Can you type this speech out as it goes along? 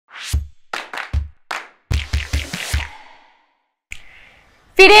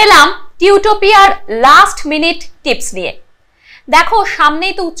ফিরে এলাম টিউটোপিয়ার last minute tips নিয়ে। দেখো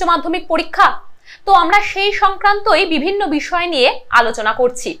সামনেই তো উচ্চ মাধ্যমিক পরীক্ষা, তো আমরা সেই সংক্রান্তই বিভিন্ন বিষয় নিয়ে আলোচনা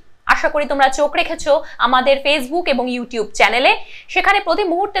করছি। আশা করি তোমরা চোখ রেখেছো আমাদের ফেসবুক এবং ইউটিউব চ্যানেলে, সেখানে প্রতি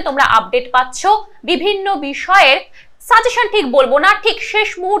মুহূর্তে তোমরা আপডেট পাচ্ছ বিভিন্ন বিষয়ের সাজেশন, ঠিক বলবো না, ঠিক শেষ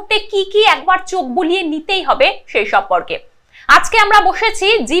মুহূর্তে কি কি একবার চোখ বুলিয়ে নিতেই হবে সেই সম্পর্কে। আজকে আমরা বসেছি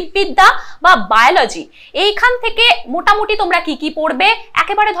জীববিদ্যা বা বায়োলজি, এইখান থেকে মোটামুটি তোমরা কি কি পড়বে,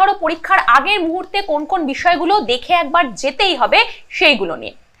 একেবারে ধরো পরীক্ষার আগের মুহূর্তে কোন কোন বিষয়গুলো দেখে একবার যেতেই হবে সেইগুলো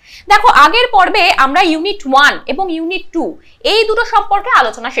নিয়ে। দেখো আগের পর্বে আমরা ইউনিট 1 এবং ইউনিট 2 এই দুটো সম্পর্কে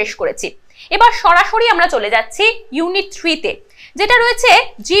আলোচনা শেষ করেছি। এবার সরাসরি আমরা চলে যাচ্ছি ইউনিট 3-তে, যেটা রয়েছে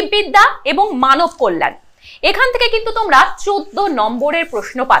জীববিদ্যা এবং মানব কল্যাণ। এখান থেকে কিন্তু তোমরা 14 নম্বরের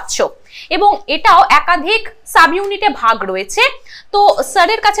প্রশ্ন পাচ্ছ এবং এটাও একাধিক সাব ইউনিটে ভাগ রয়েছে। তো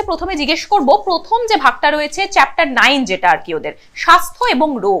স্যারের কাছে প্রথমে জিজ্ঞেস করব, প্রথম যে ভাগটা রয়েছে চ্যাপ্টার 9, যেটা আর কি ওদের স্বাস্থ্য এবং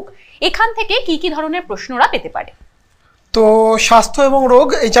রোগ, এখান থেকে কি কি ধরনের প্রশ্নরা পেতে পারে? তো স্বাস্থ্য এবং রোগ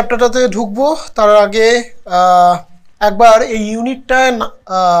এই চ্যাপ্টারটাতে ঢুকবো, তার আগে একবার এই ইউনিটটা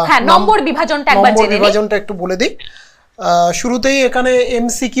নম্বর বিভাজনটা একটু বলে দিই। শুরুতেই এখানে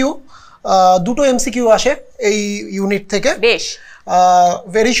এমসিকিউ, দুটো এমসিকিউ আসে এই ইউনিট থেকে। বেশ,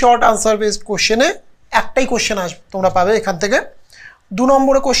 ভেরি শর্ট আনসার বেসড কোশ্চেনে একটাই কোশ্চেন আসবে তোমরা পাবে এখান থেকে। 2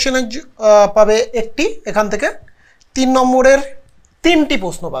 নম্বরের কোশ্চেনে পাবে একটি এখান থেকে, 3 নম্বরের 3টি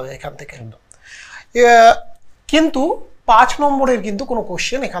প্রশ্ন পাবে এখান থেকে। কিন্তু 5 নম্বরের কিন্তু কোনো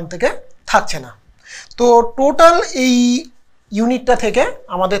কোশ্চেন এখান থেকে থাকছে না। তো টোটাল এই ইউনিটটা থেকে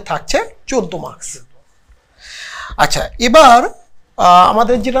আমাদের থাকছে 14 মার্কস। আচ্ছা, এবার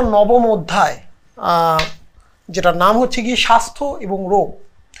আমাদের যেটা নবম অধ্যায়, যেটার নাম হচ্ছে কি স্বাস্থ্য এবং রোগ,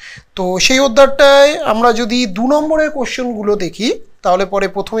 তো সেই অধ্যায়টায় আমরা যদি 2 নম্বরের কোশ্চেনগুলো দেখি তাহলে পরে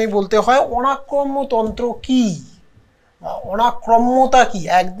প্রথমেই বলতে হয় অনাক্রম্যতন্ত্র কি, অনাক্রম্যতা কি।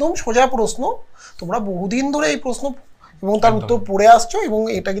 একদম সোজা প্রশ্ন, তোমরা বহুদিন ধরে এই প্রশ্ন এবং তার উত্তর পড়ে আসছো এবং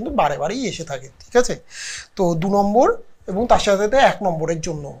এটা কিন্তু বারে বারেই এসে থাকে, ঠিক আছে। তো 2 নম্বর এবং তার সাথে 1 নম্বরের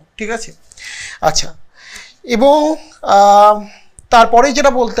জন্য, ঠিক আছে। আচ্ছা, এবং তারপরে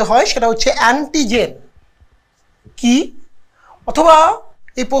যেটা বলতে হয় সেটা হচ্ছে অ্যান্টিজেন কি, অথবা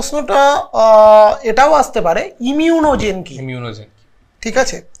এই প্রশ্নটা এটাও আসতে পারে ইমিউনোজেন কি, ঠিক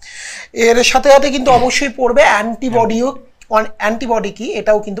আছে। এর সাথে সাথে কিন্তু অবশ্যই পড়বে অ্যান্টিবডিও, অ্যান্টিবডি কি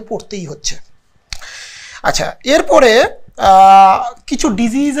এটাও কিন্তু পড়তেই হচ্ছে। আচ্ছা, এরপরে কিছু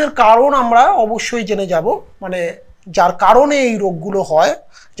ডিজিজের কারণ আমরা অবশ্যই জেনে যাব, মানে যার কারণে এই রোগগুলো হয়,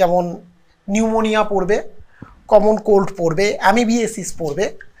 যেমন নিউমোনিয়া পড়বে, কমন কোল্ড পড়বে, অ্যামিবিয়েসিস পড়বে,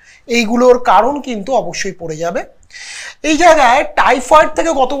 এইগুলোর কারণ কিন্তু অবশ্যই পড়ে যাবে। এই জায়গায় টাইফয়েড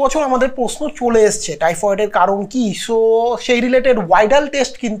থেকে গত বছর আমাদের প্রশ্ন চলে এসছে, টাইফয়েডের কারণ কি, সো সেই রিলেটেড ওয়াইডাল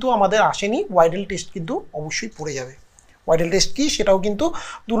টেস্ট কিন্তু আমাদের আসেনি, ওয়াইডাল টেস্ট কিন্তু অবশ্যই পড়ে যাবে। ওয়াইডাল টেস্ট কি সেটাও কিন্তু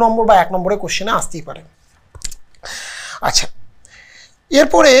 2 নম্বর বা 1 নম্বরের কোশ্চেনে আসতেই পারে। আচ্ছা,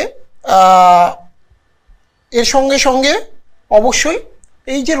 এরপরে এর সঙ্গে সঙ্গে অবশ্যই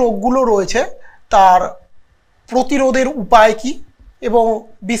এই যে রোগগুলো রয়েছে তার প্রতিরোধের উপায় কি এবং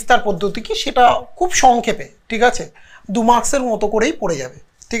বিস্তার পদ্ধতি কি, সেটা খুব সংক্ষেপে, ঠিক আছে, 2 মার্কসের মতো করেই পড়ে যাবে,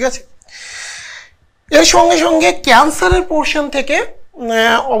 ঠিক আছে। এর সঙ্গে সঙ্গে ক্যান্সারের পোর্শন থেকে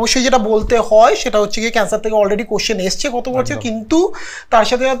অবশ্যই যেটা বলতে হয় সেটা হচ্ছে কি, ক্যান্সার থেকে অলরেডি কোশ্চেন এসছে গত বছর, কিন্তু তার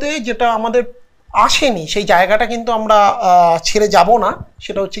সাথে সাথে যেটা আমাদের আসেনি সেই জায়গাটা কিন্তু আমরা ছেড়ে যাব না,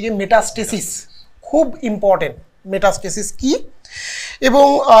 সেটা হচ্ছে কি মেটাস্টেসিস, খুব ইম্পর্টেন্ট। মেটাস্টেসিস কি এবং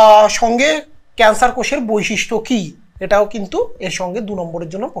সঙ্গে ক্যান্সার কোষের বৈশিষ্ট্য কি, এটাও কিন্তু এর সঙ্গে 2 নম্বরের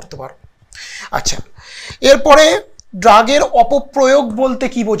জন্য পড়তে পারো। আচ্ছা, এরপরে ড্রাগের অপপ্রয়োগ বলতে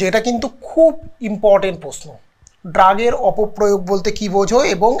কি বোঝো, এটা কিন্তু খুব ইম্পর্টেন্ট প্রশ্ন। ড্রাগের অপপ্রয়োগ বলতে কি বোঝো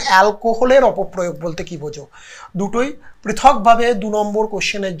এবং অ্যালকোহলের অপপ্রয়োগ বলতে কি বোঝো, দুটোই পৃথকভাবে 2 নম্বর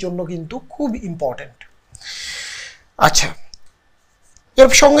কোশ্চেনের জন্য কিন্তু খুব ইম্পর্টেন্ট। আচ্ছা,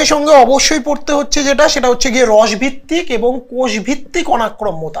 এর সঙ্গে সঙ্গে অবশ্যই পড়তে হচ্ছে যেটা, সেটা হচ্ছে গিয়ে রসভিত্তিক এবং কোষভিত্তিক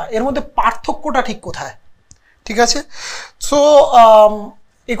অনাক্রম্যতা, এর মধ্যে পার্থক্যটা ঠিক কোথায়, ঠিক আছে। সো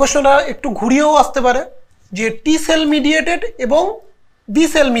এই কোশ্চেনটা একটু ঘুরিয়েও আসতে পারে যে টি সেল মিডিয়েটেড এবং বি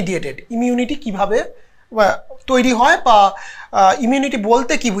সেল মিডিয়েটেড ইমিউনিটি কিভাবে তৈরি হয়, বা ইমিউনিটি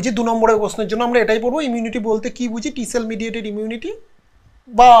বলতে কি বুঝি, 2 নম্বরের প্রশ্নের জন্য আমরা এটাই পড়বো, ইমিউনিটি বলতে কি বুঝি, টি সেল মিডিয়েটেড ইমিউনিটি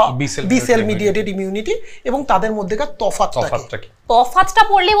বা বি সেল মিডিয়েটেড ইমিউনিটি, এবং তাদের মধ্যেকার তফাৎটা কি। তফাৎটা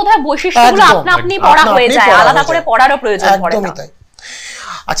পড়লে বোধহয় বৈশিষ্ট্যগুলো আপনি পড়া হয়ে যায়, আলাদা করে পড়ারও প্রয়োজন পড়ে না। একদমই তাই।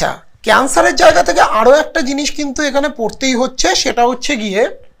 আচ্ছা, ক্যান্সারের জায়গা থেকে আরো একটা জিনিস কিন্তু এখানে পড়তেই হচ্ছে, সেটা হচ্ছে গিয়ে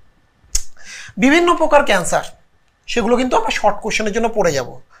বিভিন্ন প্রকার ক্যান্সার, সেগুলো কিন্তু আমরা শর্ট কোশ্চেনের জন্য পড়ে যাব।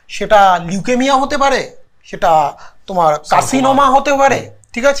 সেটা লিউকেমিয়া হতে পারে, সেটা তোমার কার্সিনোমা হতে পারে,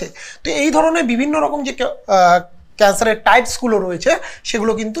 ঠিক আছে। তো এই ধরনের বিভিন্ন রকম যে ক্যান্সারের টাইপসগুলো রয়েছে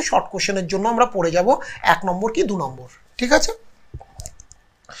সেগুলো কিন্তু শর্ট কোশ্চেনের জন্য আমরা পড়ে যাব 1 নম্বর কি 2 নম্বর, ঠিক আছে।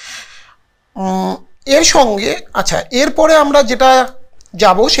 এর সঙ্গে আচ্ছা এরপরে আমরা যেটা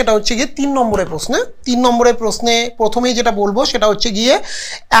যাব সেটা হচ্ছে গিয়ে 3 নম্বরের প্রশ্নে। 3 নম্বরের প্রশ্নে প্রথমেই যেটা বলবো সেটা হচ্ছে গিয়ে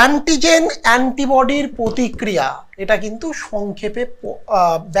অ্যান্টিজেন অ্যান্টিবডির প্রতিক্রিয়া। এটা কিন্তু সংক্ষেপে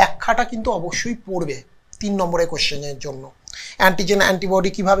ব্যাখ্যাটা কিন্তু অবশ্যই পড়বে 3 নম্বরের কোশ্চেনের জন্য। অ্যান্টিজেন অ্যান্টিবডি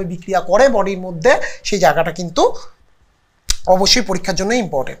কিভাবে বিক্রিয়া করে বডির মধ্যে সেই জায়গাটা কিন্তু অবশ্যই পরীক্ষার জন্য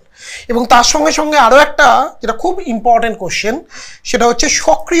ইম্পর্টেন্ট। এবং তার সঙ্গে সঙ্গে আরও একটা যেটা খুব ইম্পর্টেন্ট কোশ্চেন সেটা হচ্ছে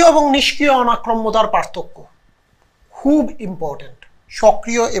সক্রিয় এবং নিষ্ক্রিয় অনাক্রম্যতার পার্থক্য। খুব ইম্পর্টেন্ট,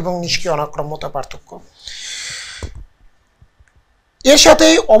 সক্রিয় এবং নিষ্ক্রিয় অনাক্রম্যতার পার্থক্য। এর সাথে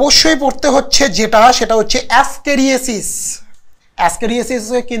অবশ্যই পড়তে হচ্ছে সেটা হচ্ছে অ্যাসকেরিয়েসিস। অ্যাসকেরিয়েসিস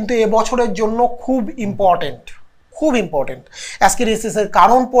কিন্তু এবছরের জন্য খুব ইম্পর্টেন্ট, খুব ইম্পর্টেন্ট। অ্যাসকেরিয়েসিসের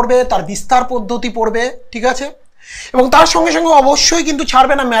কারণ পড়বে, তার বিস্তার পদ্ধতি পড়বে, ঠিক আছে। এবং তার সঙ্গে সঙ্গে অবশ্যই কিন্তু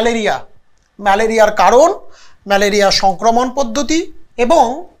ছাড়বে না ম্যালেরিয়া, ম্যালেরিয়ার কারণ, ম্যালেরিয়ার সংক্রমণ পদ্ধতি এবং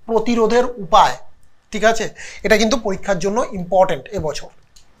প্রতিরোধের উপায়, ঠিক আছে। এটা কিন্তু পরীক্ষার জন্য ইম্পর্টেন্ট এবছর।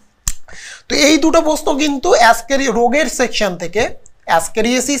 তো এই দুটো প্রশ্ন কিন্তু রোগের সেকশন থেকে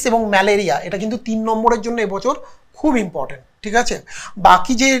অ্যাসকেরিয়েসিস এবং ম্যালেরিয়া এটা কিন্তু 3 নম্বরের জন্য এবছর খুব ইম্পর্টেন্ট, ঠিক আছে।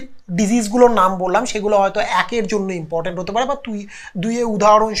 বাকি যে ডিজিজগুলোর নাম বললাম সেগুলো হয়তো 1-এর জন্য ইম্পর্টেন্ট হতে পারে বা 2-এ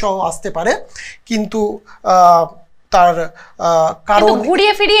উদাহরণ সহ আসতে পারে, কিন্তু তার কারণ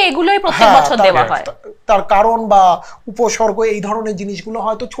ঘুরিয়ে ফিরিয়ে এগুলোই প্রত্যেক বছর দেওয়া হয়। তার কারণ বা উপসর্গ এই ধরনের জিনিসগুলো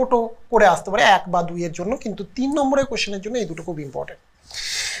হয়তো ছোট করে আসতে পারে 1 বা 2-এর জন্য, কিন্তু 3 নম্বরের কোশ্চেনের জন্য এই দুটো খুব ইম্পর্টেন্ট।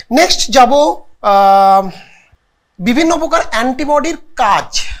 নেক্সট যাব বিভিন্ন প্রকার অ্যান্টিবডির কাজ,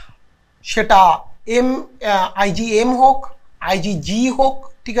 সেটা IgM হোক, IgG হোক,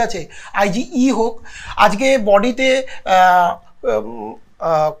 ঠিক আছে, IgE হোক। আজকে বডিতে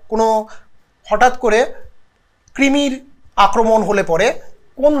কোনো হঠাৎ করে কৃমির আক্রমণ হলে পরে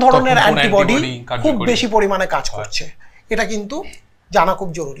কোন ধরনের অ্যান্টিবডি খুব বেশি পরিমাণে কাজ করছে এটা কিন্তু জানা খুব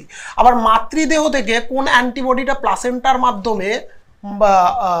জরুরি। আবার মাতৃদেহ থেকে কোন অ্যান্টিবডিটা প্লাসেন্টার মাধ্যমে বা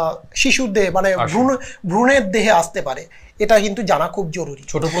শিশুর দেহে মানে ভ্রূণের দেহে আসতে পারে এটা কিন্তু জানা খুব জরুরি,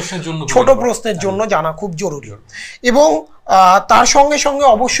 ছোট প্রশ্নের জন্য জানা খুব জরুরি। এবং তার সঙ্গে সঙ্গে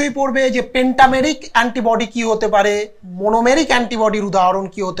অবশ্যই পড়বে যে পেন্টামেরিক অ্যান্টিবডি কি হতে পারে, মোনোমেরিক অ্যান্টিবডির উদাহরণ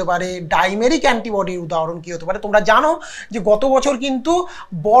কি হতে পারে, ডাইমেরিক অ্যান্টিবডির উদাহরণ কি হতে পারে। তোমরা জানো যে গত বছর কিন্তু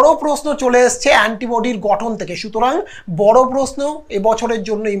বড় প্রশ্ন চলে এসছে অ্যান্টিবডির গঠন থেকে, সুতরাং বড় প্রশ্ন এবছরের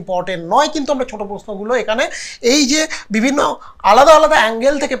জন্য ইম্পর্টেন্ট নয়, কিন্তু আমরা ছোট প্রশ্নগুলো এখানে এই যে বিভিন্ন আলাদা আলাদা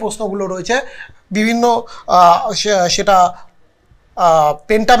অ্যাঙ্গেল থেকে প্রশ্নগুলো রয়েছে বিভিন্ন সেটা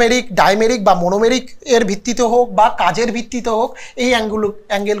পেন্টামেরিক, ডাইমেরিক বা মোনোমেরিক এর ভিত্তিতে হোক বা কাজের ভিত্তিতে হোক, এই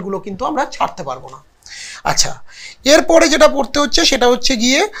অ্যাঙ্গেলগুলো কিন্তু আমরা ছাড়তে পারবো না। আচ্ছা, এরপরে যেটা পড়তে হচ্ছে সেটা হচ্ছে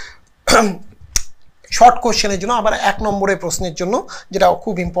গিয়ে শর্ট কোশ্চেনের জন্য আবার 1 নম্বরের প্রশ্নের জন্য যেটা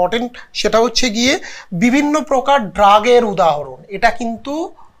খুব ইম্পর্টেন্ট সেটা হচ্ছে গিয়ে বিভিন্ন প্রকার ড্রাগের উদাহরণ। এটা কিন্তু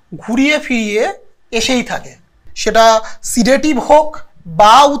ঘুরিয়ে ফিরিয়ে এসেই থাকে, সেটা সিডেটিভ হোক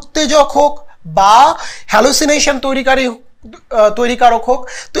বা উত্তেজক হোক বা হ্যালুসিনেশন তৈরিকারক হোক।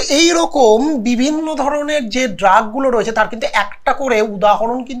 তো এই রকম বিভিন্ন ধরনের যে ড্রাগগুলো রয়েছে তার কিন্তু একটা করে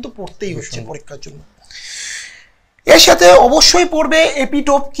উদাহরণ কিন্তু পড়তেই হচ্ছে পরীক্ষার জন্য। এর সাথে অবশ্যই পড়বে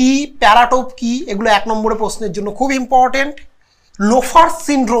এপিটোপ কি, প্যারাটোপ কি, এগুলো 1 নম্বরের প্রশ্নের জন্য খুব ইম্পর্টেন্ট। লোফার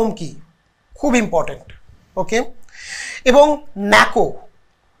সিনড্রোম কি, খুব ইম্পর্টেন্ট, ওকে। এবং ন্যাকো,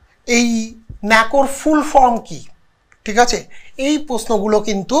 এই ন্যাকোর ফুল ফর্ম কি, ঠিক আছে। এই প্রশ্নগুলো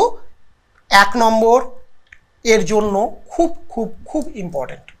কিন্তু 1 নম্বর এর জন্য খুব খুব খুব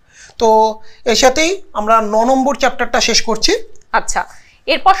ইম্পর্টেন্ট। তো এর সাথেই আমরা 9 নম্বর চ্যাপ্টারটা শেষ করছি। আচ্ছা,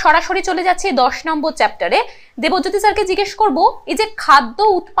 এরপর সরাসরি চলে যাচ্ছি 10 নম্বর চ্যাপ্টারে। দেবজ্যোতি স্যারকে জিজ্ঞেস করব এই যে খাদ্য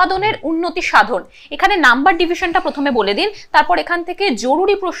উৎপাদনের উন্নতি সাধন, এখানে নাম্বার ডিভিশনটা প্রথমে বলে দিন, তারপর এখান থেকে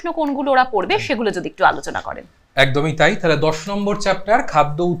জরুরি প্রশ্ন কোনগুলো ওরা পড়বে সেগুলো যদি একটু আলোচনা করেন। একদমই তাই। তাহলে 10 নম্বর চ্যাপ্টার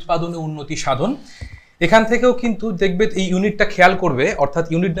খাদ্য উৎপাদনে উন্নতি সাধন, এখান থেকেও কিন্তু দেখবে এই ইউনিটটা খেয়াল করবে, অর্থাৎ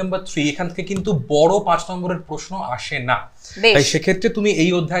ইউনিট নাম্বার 3, এখান থেকে কিন্তু বড় 5 নম্বরের প্রশ্ন আসে না। তাই সেক্ষেত্রে তুমি এই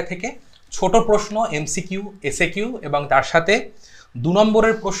অধ্যায় থেকে ছোট প্রশ্ন, এমসিকিউ, এসএকিউ এবং তার সাথে 2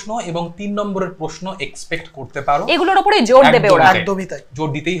 নম্বরের প্রশ্ন এবং 3 নম্বরের প্রশ্ন এক্সপেক্ট করতে পারো। এগুলোর উপরে জোর দেবে ওরা, একদমই তাই, জোর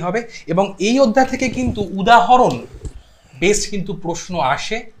দিতেই হবে। এবং এই অধ্যায় থেকে কিন্তু উদাহরণ বেশ কিন্তু প্রশ্ন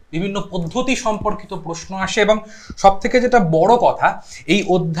আসে, বিভিন্ন পদ্ধতি সম্পর্কিত প্রশ্ন আসে এবং সবথেকে যেটা বড় কথা, এই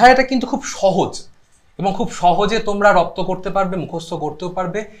অধ্যায়টা কিন্তু খুব সহজ এবং খুব সহজে তোমরা রপ্ত করতে পারবে, মুখস্থ করতেও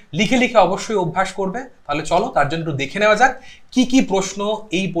পারবে। লিখে লিখে অবশ্যই অভ্যাস করবে। তাহলে চলো তার জন্য একটু দেখে নেওয়া যাক কি কি প্রশ্ন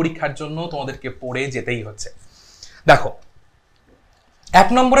এই পরীক্ষার জন্য তোমাদেরকে পড়ে যেতেই হচ্ছে। দেখো, 1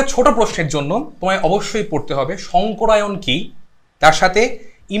 নম্বরের ছোট প্রশ্নের জন্য তোমায় অবশ্যই পড়তে হবে সংকরায়ন কি, তার সাথে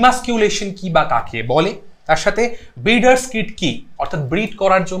ইমাস্কিউলেশন কি বা কাকে বলে, তার সাথে ব্রিডার্স কিট কি, অর্থাৎ ব্রিড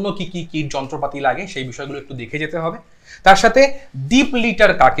করার জন্য কি কি কিট যন্ত্রপাতি লাগে সেই বিষয়গুলো একটু দেখে যেতে হবে। তার সাথে ডিপ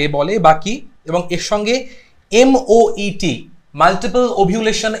লিটার কাকে বলে বা কি, এবং এর সঙ্গে MOET মাল্টিপল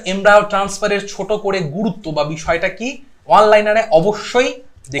ওভিউলেশন এমব্রায়ো ট্রান্সফারের ছোট করে গুরুত্ব বা বিষয়টা কি অনলাইনারে অবশ্যই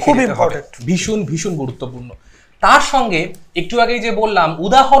দেখে যেতে হবে, ভীষণ ভীষণ গুরুত্বপূর্ণ। তার সঙ্গে একটু আগেই যে বললাম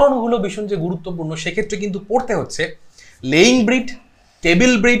উদাহরণগুলো ভীষণ যে গুরুত্বপূর্ণ, সেক্ষেত্রে কিন্তু পড়তে হচ্ছে laying breed,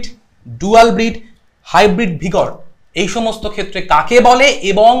 table breed, dual breed, hybrid ভিগর, এই সমস্ত ক্ষেত্রে কাকে বলে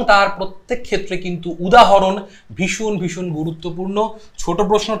এবং তার প্রত্যেক ক্ষেত্রে কিন্তু উদাহরণ ভীষণ ভীষণ গুরুত্বপূর্ণ ছোট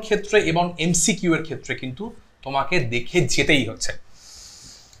প্রশ্নের ক্ষেত্রে এবং MCQ এর ক্ষেত্রে কিন্তু তোমাকে দেখে যেতেই হচ্ছে।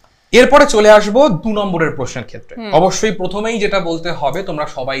 এরপরে চলে আসবো 2 নম্বরের প্রশ্নের ক্ষেত্রে। অবশ্যই প্রথমেই যেটা বলতে হবে, তোমরা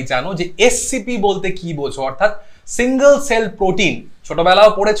সবাই জানো যে SCP বলতে কি বোঝো, অর্থাৎ সিঙ্গেল সেল প্রোটিন। ছোটবেলাও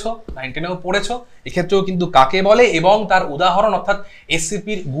পড়েছো, 9-10-এও পড়েছো, এক্ষেত্রেও কিন্তু কাকে বলে এবং তার উদাহরণ, অর্থাৎ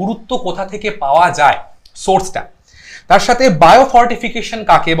SCPর গুরুত্ব কোথা থেকে পাওয়া যায়, সোর্সটা। তার সাথে বায়োফর্টিফিকেশন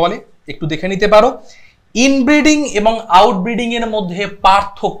কাকে বলে একটু দেখে নিতে পারো। ইনব্রিডিং এবং আউটব্রিডিং এর মধ্যে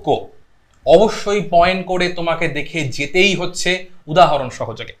পার্থক্য অবশ্যই পয়েন্ট করে তোমাকে দেখে যেতেই হচ্ছে উদাহরণ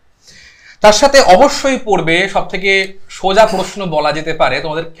সহযোগে। তার সাথে অবশ্যই পড়বে সব থেকে সোজা প্রশ্ন বলা যেতে পারে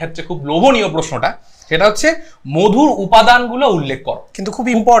তোমাদের ক্ষেত্রে, খুব লোভনীয় প্রশ্নটা, সেটা হচ্ছে মধুর উপাদানগুলো উল্লেখ করো। কিন্তু খুব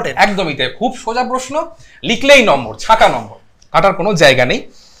ইম্পর্টেন্ট, একদমই তাই, খুব সোজা প্রশ্ন, লিখলেই নম্বর, ছাকা নম্বর, কাটার কোনো জায়গা নেই।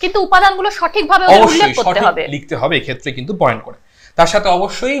 কিন্তু উপাদানগুলো সঠিকভাবে উল্লেখ করতে হবে, লিখতে হবে এক্ষেত্রে কিন্তু পয়েন্ট করে। তার সাথে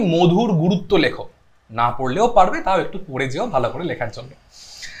অবশ্যই মধুর গুরুত্ব লেখো, না পড়লেও পারবে, তাও একটু পড়ে যেও ভালো করে লেখার জন্য।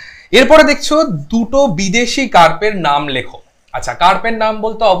 এরপরে দেখছো 2টো বিদেশি কার্পের নাম লেখো। আচ্ছা, কার্পের নাম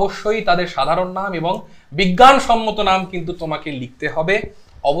বলতে অবশ্যই তাদের সাধারণ নাম এবং বিজ্ঞানসম্মত নাম কিন্তু তোমাকে লিখতে হবে,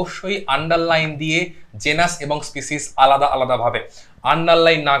 অবশ্যই আন্ডারলাইন দিয়ে, জেনাস এবং স্পিসিস আলাদা আলাদা ভাবে।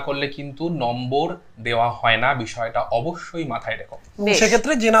 আন্ডারলাইন না করলে কিন্তু নম্বর দেওয়া হয় না, বিষয়টা অবশ্যই মাথায় রেখো।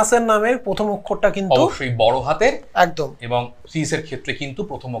 সেক্ষেত্রে জেনাসের নামের প্রথম অক্ষরটা কিন্তু অবশ্যই বড় হাতের, একদম, এবং স্পিসিসের ক্ষেত্রে কিন্তু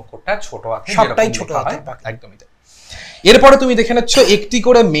প্রথম অক্ষরটা ছোট হাতের, সবটাই ছোট হাতের, একদমই তাই। এরপরে তুমি দেখে নিচ্ছ একটি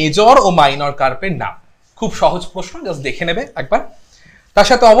করে মেজর ও মাইনর কার্পের নাম। খুব সহজ প্রশ্ন, জাস্ট দেখে নেবে একবার। তার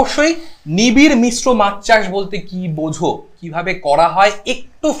সাথে অবশ্যই নিবিড় মিশ্র মাছ চাষ বলতে কি বোঝো, কিভাবে করা হয়,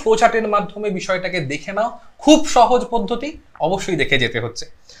 একটু ফ্লোচার্টের মাধ্যমে বিষয়টাকে দেখে নাও, খুব সহজ পদ্ধতি, অবশ্যই দেখে যেতে হচ্ছে।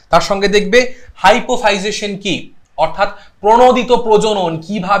 তার সঙ্গে দেখবে হাইপোফাইজেশন কি, অর্থাৎ প্রণোদিত প্রজনন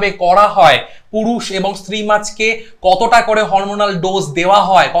কিভাবে করা হয়, পুরুষ এবং স্ত্রী মাছকে কতটা করে হরমোনাল ডোজ দেওয়া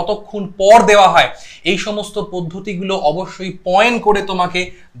হয়, কতক্ষণ পর দেওয়া হয়, এই সমস্ত পদ্ধতিগুলো অবশ্যই পয়েন্ট করে তোমাকে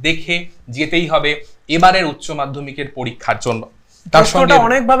দেখে যেতেই হবে এবারের উচ্চ মাধ্যমিকের পরীক্ষার জন্য। তার সঙ্গে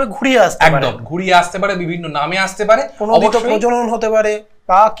অনেকভাবে ঘুরিয়ে আসতে পারে, একদম ঘুরিয়ে আসতে পারে, বিভিন্ন নামে আসতে পারে, প্রণোদিত প্রজনন হতে পারে,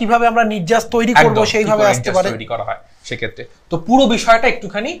 বা কিভাবে আমরা নির্যাস তৈরি করব সেইভাবে আসতে পারে, তৈরি করা হয় সেক্ষেত্রে। তো পুরো বিষয়টা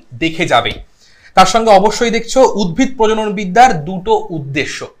একটুখানি দেখে যাবেই। তার সঙ্গে অবশ্যই দেখছো উদ্ভিদ প্রজনন বিদ্যার 2টো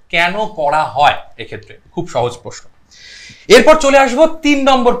উদ্দেশ্য কেন করা হয়, এক্ষেত্রে খুব সহজ প্রশ্ন। এরপর চলে আসবো 3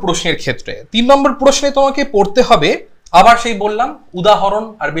 নম্বর প্রশ্নের ক্ষেত্রে। 3 নম্বর প্রশ্নে তোমাকে পড়তে হবে আবার সেই বললাম উদাহরণ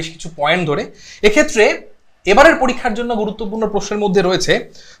আর বেশ কিছু পয়েন্ট ধরে। এক্ষেত্রে এবারের পরীক্ষার জন্য গুরুত্বপূর্ণ প্রশ্নের মধ্যে রয়েছে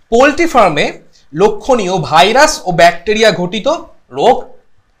পোল্ট্রি ফার্মে লক্ষণীয় ভাইরাস ও ব্যাকটেরিয়া ঘটিত রোগ,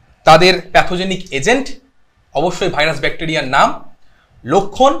 তাদের প্যাথোজেনিক এজেন্ট, অবশ্যই ভাইরাস ব্যাকটেরিয়ার নাম,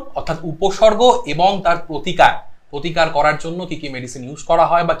 লক্ষণ অর্থাৎ উপসর্গ এবং তার প্রতিকার করার জন্য কি কি মেডিসিন ইউজ করা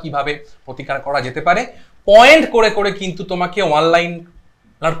হয় বা কিভাবে প্রতিকার করা যেতে পারে, পয়েন্ট করে করে কিন্তু তোমাকে অনলাইন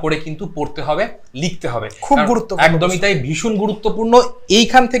করে কিন্তু পড়তে হবে, লিখতে হবে, খুব গুরুত্বপূর্ণ, একদমই তাই, ভীষণ গুরুত্বপূর্ণ।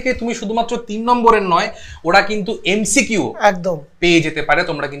 এইখান থেকে তুমি শুধুমাত্র 3 নম্বরের নয়, ওরা কিন্তু MCQ একদম পেয়ে যেতে পারে,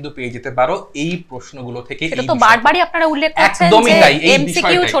 তোমরা কিন্তু পেয়ে যেতে পারো এই প্রশ্নগুলো থেকে। এটা তো বারবারই আপনারা উল্লেখ করছেন যে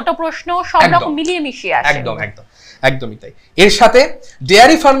MCQ ছোট প্রশ্ন সব রকম মিলিয়ে মিশিয়ে আসে, একদম একদম একদমই তাই। এর সাথে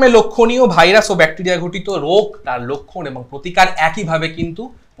ডেয়ারি ফার্মে লক্ষণীয় ভাইরাস ও ব্যাকটেরিয়া ঘটিত রোগ, তার লক্ষণ এবং প্রতিকার একইভাবে কিন্তু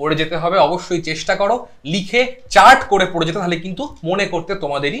পড়ে যেতে হবে। অবশ্যই চেষ্টা করো লিখে চার্ট করে পড়ে যেতে, তাহলে কিন্তু মনে করতে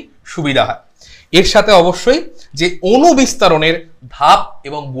তোমাদেরই সুবিধা হয়। এর সাথে অবশ্যই যে অণু বিস্তারণের ধাপ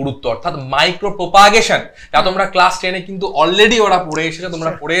এবং গুরুত্ব, অর্থাৎ মাইক্রো প্রোপাগেশন, যা তোমরা ক্লাস 10-এ কিন্তু অলরেডি ওরা পড়ে এসেছো,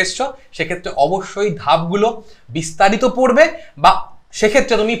 তোমরা পড়ে এসছো, সেক্ষেত্রে অবশ্যই ধাপগুলো বিস্তারিত পড়বে, বা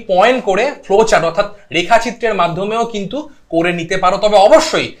সেক্ষেত্রে তুমি পয়েন্ট করে ফ্লোচার্ট অর্থাৎ রেখাচিত্রের মাধ্যমেও কিন্তু করে নিতে পারো। তবে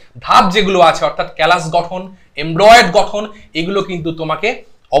অবশ্যই ধাপ যেগুলো আছে অর্থাৎ ক্যালাস গঠন, এমব্রয়েড গঠন, এগুলো কিন্তু তোমাকে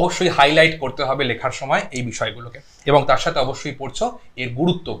অবশ্যই হাইলাইট করতে হবে লেখার সময় এই বিষয়গুলোকে, এবং তার সাথে অবশ্যই পড়ছো এর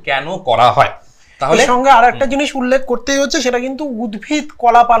গুরুত্ব কেন করা হয়। তাহলে সঙ্গে আর একটা জিনিস উল্লেখ করতেই হচ্ছে, সেটা কিন্তু উদ্ভিদ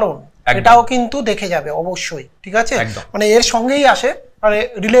কলা পালন, এটাও কিন্তু দেখে যাবে অবশ্যই, ঠিক আছে, মানে এর সঙ্গেই আসে, মানে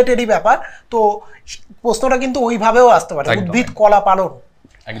রিলেটেডই ব্যাপার। তো প্রশ্নটা কিন্তু ওইভাবেও আসতে পারে, উদ্ভিদ কলা পালন,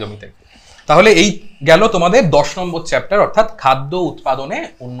 একদমই তাই। তাহলে এই গেল তোমাদের 10 নম্বর চ্যাপ্টার, অর্থাৎ খাদ্য উৎপাদনে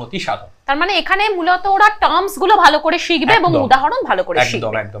উন্নতি সাধন। তার মানে এখানে মূলত ওরা টার্মস গুলো ভালো করে শিখবে এবং উদাহরণ ভালো করে শিখবে,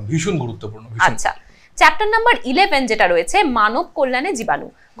 একদম একদম ভীষণ গুরুত্বপূর্ণ। আচ্ছা, চ্যাপ্টার নাম্বার 11 যেটা রয়েছে মানব কল্যাণে জীবাণু,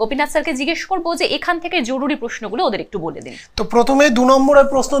 গোপীনাথ স্যারকে জিজ্ঞেস করবো যে এখান থেকে জরুরি প্রশ্নগুলো ওদের একটু বলে দিন। তো প্রথমে 2 নম্বরের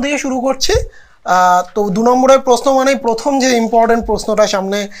প্রশ্ন দিয়ে শুরু করছি। তো 2 নম্বরের প্রশ্ন মানে প্রথম যে ইম্পর্টেন্ট প্রশ্নটা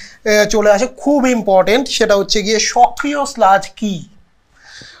সামনে চলে আসে, খুব ইম্পর্টেন্ট, সেটা হচ্ছে গিয়ে সক্রিয় স্লাজ কি,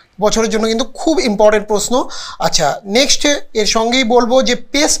 বছরের জন্য কিন্তু খুব ইম্পর্টেন্ট প্রশ্ন। আচ্ছা, নেক্সট এর সঙ্গেই বলবো যে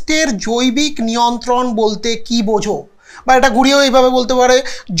পেস্টের জৈবিক নিয়ন্ত্রণ বলতে কি বোঝো, বা এটা ঘুরিয়েও এইভাবে বলতে পারে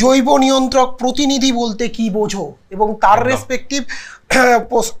জৈব নিয়ন্ত্রক প্রতিনিধি বলতে কি বোঝো, এবং তার রেসপেক্টিভ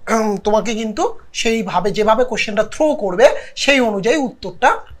তোমাকে কিন্তু সেইভাবে যেভাবে কোশ্চেনটা থ্রো করবে সেই অনুযায়ী উত্তরটা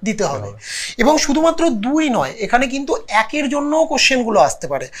দিতে হবে। এবং শুধুমাত্র 2 নয়, এখানে কিন্তু 1-এর জন্যও কোশ্চেনগুলো আসতে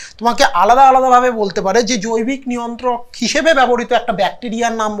পারে। তোমাকে আলাদা আলাদাভাবে বলতে পারে যে জৈবিক নিয়ন্ত্রক হিসেবে ব্যবহৃত একটা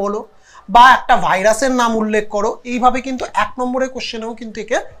ব্যাকটেরিয়ার নাম বলো বা একটা ভাইরাসের নাম উল্লেখ করো, এইভাবে কিন্তু 1 নম্বরের কোশ্চেনেও কিন্তু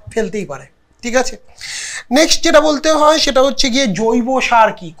একে ফেলতেই পারে। ঠিক আছে, নেক্সট যেটা বলতে হয় সেটা হচ্ছে গিয়ে জৈব সার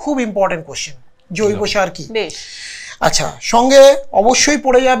কি, খুব ইম্পর্টেন্ট কোশ্চেন, জৈব সার কি। আচ্ছা, সঙ্গে অবশ্যই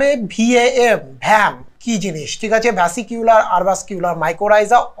পড়ে যাবে VAM, ভ্যাম কি জিনিস, ঠিক আছে, ভ্যাসিকিউলার আরভাসকিউলার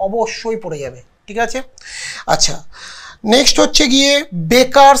মাইকোরাইজা অবশ্যই পড়ে যাবে। ঠিক আছে, আচ্ছা, নেক্সট হচ্ছে গিয়ে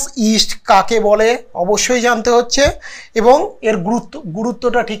বেকারস ইস্ট কাকে বলে অবশ্যই জানতে হচ্ছে, এবং এর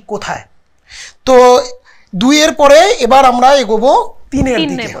গুরুত্বটা ঠিক কোথায়। তো 2-এর পরে এবার আমরা এগোবো 3-এর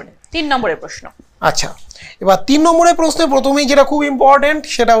দিকে। 3 নম্বরের প্রশ্ন। আচ্ছা, এবার 3 নম্বরের প্রশ্নে প্রথমেই যেটা খুব ইম্পর্টেন্ট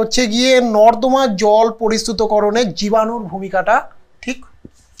সেটা হচ্ছে গিয়ে নর্দমা জল পরিস্রুতকরণে জীবাণুর ভূমিকাটা ঠিক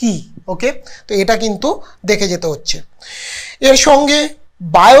কি। ওকে, তো এটা কিন্তু দেখে যেতে হচ্ছে। এর সঙ্গে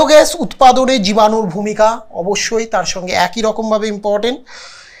বায়োগ্যাস উৎপাদনে জীবাণুর ভূমিকা অবশ্যই তার সঙ্গে একই রকমভাবে ইম্পর্টেন্ট।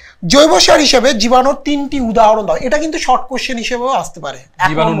 জৈব সার হিসেবে জীবাণুর 3টি উদাহরণ দাও, এটা কিন্তু শর্ট কোশ্চেন হিসেবেও আসতে পারে।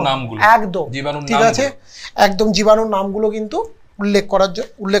 জীবাণুর নামগুলো একদম ঠিক আছে, একদম জীবাণুর নামগুলো কিন্তু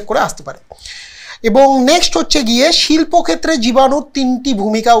উল্লেখ করে আসতে পারে। এবং নেক্সট হচ্ছে গিয়ে শিল্পক্ষেত্রে জীবাণুর 3টি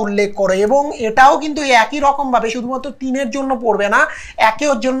ভূমিকা উল্লেখ করে, এবং এটাও কিন্তু একই রকমভাবে শুধুমাত্র 3-এর জন্য পড়বে না,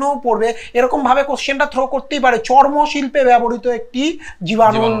 1-এর জন্যও পড়বে। এরকমভাবে কোশ্চেনটা থ্রো করতেই পারে, চর্মশিল্পে ব্যবহৃত একটি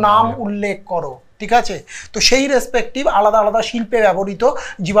জীবাণুর নাম উল্লেখ করো। ঠিক আছে, তো সেই রেসপেক্টিভ আলাদা আলাদা শিল্পে ব্যবহৃত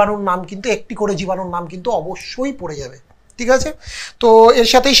জীবাণুর নাম কিন্তু একটি করে জীবাণুর নাম কিন্তু অবশ্যই পড়ে যাবে। ঠিক আছে, তো এর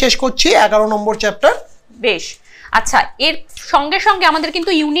সাথেই শেষ করছি 11 নম্বর চ্যাপ্টার। বেশ, আচ্ছা, এর সঙ্গে সঙ্গে আমাদের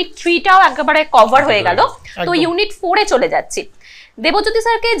কিন্তু ইউনিট 3টাও একেবারে কভার হয়ে গেল। তো ইউনিট 4-এ চলে যাচ্ছি। দেবজ্যোতি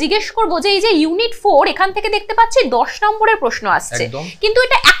স্যারকে জিজ্ঞেস করবো যে এই যে ইউনিট 4, এখান থেকে দেখতে পাচ্ছি 10 নম্বরের প্রশ্ন আসছে, কিন্তু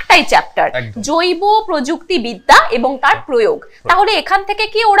এটা একটাই চ্যাপ্টার, জৈব প্রযুক্তিবিদ্যা এবং তার প্রয়োগ। তাহলে এখান থেকে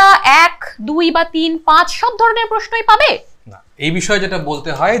কি ওরা 1, 2 বা 3, 5 সব ধরনের প্রশ্নই পাবে? না, এই বিষয়ে যেটা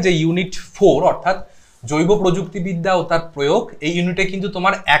বলতে হয় যে ইউনিট 4 অর্থাৎ জৈব প্রযুক্তিবিদ্যা ও তার প্রয়োগ, এই ইউনিটে কিন্তু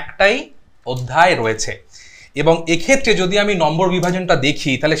তোমার একটাই অধ্যায় রয়েছে। এবং এক্ষেত্রে যদি আমি নম্বর বিভাজনটা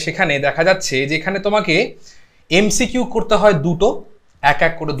দেখি তাহলে সেখানে দেখা যাচ্ছে যে এখানে তোমাকে এমসিকিউ করতে হয় 2টো,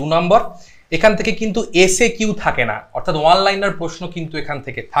 1 করে 2 নম্বর। এখান থেকে কিন্তু এসএ কিউ থাকে না, অর্থাৎ 1 লাইনার প্রশ্ন কিন্তু এখান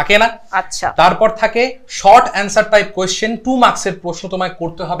থেকে থাকে না। আচ্ছা, তারপর থাকে শর্ট অ্যান্সার টাইপ কোয়েশ্চেন, 2 মার্কসের প্রশ্ন তোমায়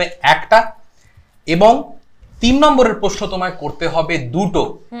করতে হবে 1টা, এবং 3 নম্বরের প্রশ্ন তোমায় করতে হবে 2টো।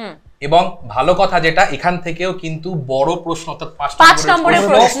 এবং ভালো কথা যেটা, এখান থেকেও কিন্তু বড় প্রশ্ন অর্থাৎ 5 নম্বরের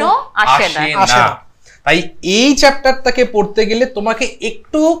প্রশ্ন আসে না। তাই এই চ্যাপ্টারটাকে পড়তে গেলে তোমাকে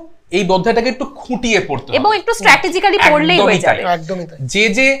একটু এই অধ্যায়টাকে একটু খুঁটিয়ে পড়তে হবে এবং একটু স্ট্র্যাটেজিক্যালি পড়লেই হয়ে যাবে। একদমই তাই।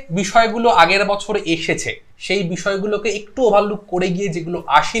 যে বিষয়গুলো আগের বছর এসেছে সেই বিষয়গুলোকে একটু ওভারলুক করে গিয়ে যেগুলো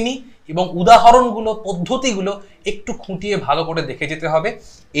আসেনি এবং উদাহরণগুলো পদ্ধতিগুলো একটু খুঁটিয়ে ভালো করে দেখে যেতে হবে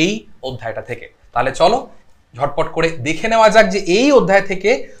এই অধ্যায়টা থেকে। তাহলে চলো ঝটপট করে দেখে নেওয়া যাক যে এই অধ্যায় থেকে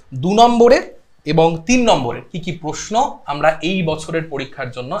 2 নম্বরের এবং 3 নম্বরের কি কি প্রশ্ন আমরা এই বছরের পরীক্ষার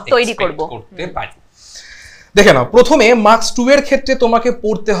জন্য তৈরি করতে পারি। দেখে নাও, প্রথমে মার্কস 2 এর ক্ষেত্রে তোমাকে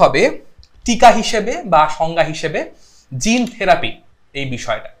পড়তে হবে টিকা হিসেবে বা সংজ্ঞা হিসেবে জিন থেরাপি, এই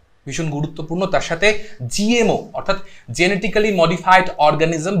বিষয়টা ভীষণ গুরুত্বপূর্ণ। তার সাথে জিএমও অর্থাৎ জেনেটিক্যালি মডিফাইড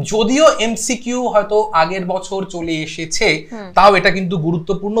অর্গানিজম, যদিও এমসিকিউ হয়তো আগের বছর চলে এসেছে, তাও এটা কিন্তু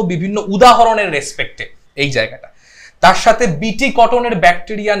গুরুত্বপূর্ণ বিভিন্ন উদাহরণের রেসপেক্টে এই জায়গাটা। তার সাথে বিটি কটনের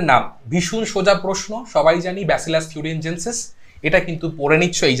ব্যাকটেরিয়ার নাম, ভীষণ সোজা প্রশ্ন, সবাই জানি ব্যাসিলাস থিউরিনজেন্সিস, এটা কিন্তু পড়ে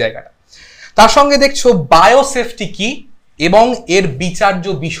নিচ্ছ এই জায়গাটা। তার সঙ্গে দেখছো বায়োসেফটি কি এবং এর বিচার্য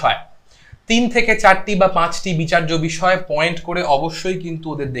বিষয়, 3 থেকে 4টি বা 5টি বিচার্য বিষয় পয়েন্ট করে অবশ্যই কিন্তু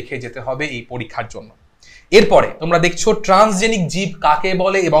ওদের দেখে যেতে হবে এই পরীক্ষার জন্য। এরপরে তোমরা দেখছো ট্রান্সজেনিক জীব কাকে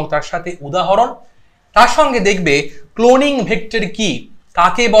বলে এবং তার সাথে উদাহরণ। তার সঙ্গে দেখবে ক্লোনিং ভেক্টর কি,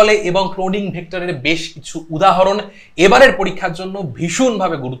 কাকে বলে এবং ক্লোনিং ভেক্টরের বেশ কিছু উদাহরণ এবারের পরীক্ষার জন্য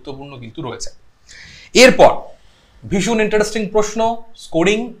ভীষণভাবে গুরুত্বপূর্ণ কিন্তু রয়েছে। এরপর ভীষণ ইন্টারেস্টিং প্রশ্ন,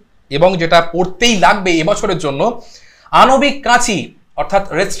 স্কোরিং, এবং যেটা পড়তেই লাগবে এবছরের জন্য আণবিক কাঁচি অর্থাৎ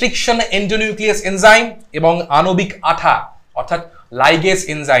রেস্ট্রিকশন এন্ডোনিউক্লিয়াস এনজাইম এবং আণবিক আঠা অর্থাৎ লাইগেস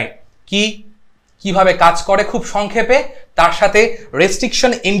এনজাইম কি, কিভাবে কাজ করে খুব সংক্ষেপে, তার সাথে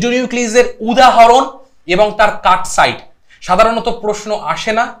রেস্ট্রিকশন এন্ডোনিউক্লিয়াসের উদাহরণ এবং তার কাট সাইট। সাধারণত প্রশ্ন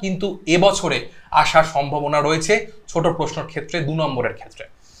আসে না, কিন্তু এবছরে আসার সম্ভাবনা রয়েছে ছোট প্রশ্নের ক্ষেত্রে, 2 নম্বরের ক্ষেত্রে।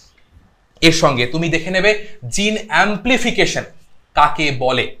 এর সঙ্গে তুমি দেখে নেবে জিন অ্যাম্প্লিফিকেশন কাকে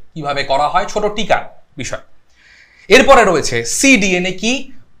বলে, কিভাবে করা হয়, ছোট টিকার বিষয়। এরপরে রয়েছে সিডিএনএ কি,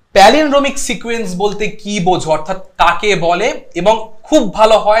 প্যালিন্ড্রোমিক সিকোয়েন্স বলতে কি বোঝো, অর্থাৎ কাকে বলে, এবং খুব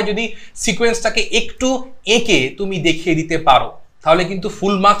ভালো হয় যদি সিকোয়েন্সটাকে একটু এঁকে তুমি দেখিয়ে দিতে পারো, তাহলে কিন্তু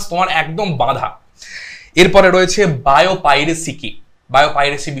ফুল মার্কস তোমার একদম বাঁধা। এরপরে রয়েছে বায়োপাইরেসি কি,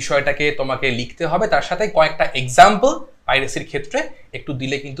 বায়োপাইরেসি বিষয়টাকে তোমাকে লিখতে হবে, তার সাথে কয়েকটা এক্সাম্পল পাইরেসির ক্ষেত্রে একটু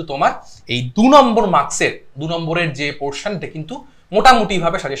দিলে কিন্তু তোমার এই 2 নম্বর মার্কসের 2 নম্বরের যে পোর্শনটা কিন্তু মোটামুটি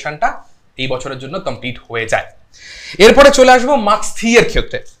ভাবে সাজেশনটা এই বছরের জন্য কমপ্লিট হয়ে যায়। এরপরে চলে আসবো মার্কস 3 এর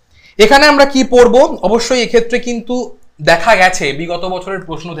ক্ষেত্রে। এখানে আমরা কি পড়ব, অবশ্যই এক্ষেত্রে কিন্তু দেখা গেছে বিগত বছরের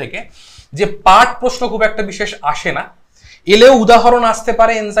প্রশ্ন থেকে যে পার্ট প্রশ্ন খুব একটা বিশেষ আসে না, এলেও উদাহরণ আসতে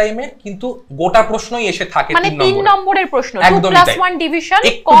পারে এনজাইমের, কিন্তু গোটা প্রশ্নই এসে থাকে 3 নম্বরের প্রশ্ন, 2+1 ডিভিশন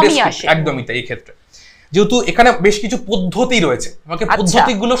কমই আসে, একদমই তাই। এই ক্ষেত্রে যেহেতু এখানে বেশ কিছু পদ্ধতি রয়েছে, আমাকে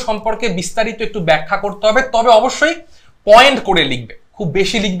পদ্ধতিগুলো সম্পর্কে বিস্তারিত একটু ব্যাখ্যা করতে হবে, তবে অবশ্যই পয়েন্ট করে লিখবে, খুব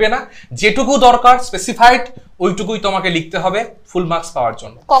বেশি লিখবে না, যেটুকু দরকার স্পেসিফাইড ওইটুকুই তোমাকে লিখতে হবে ফুল মার্কস পাওয়ার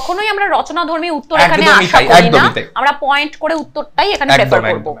জন্য। কখনোই আমরা রচনাধর্মী উত্তর এখানে আশা করি না, আমরা পয়েন্ট করে উত্তরটাই এখানে প্রেফার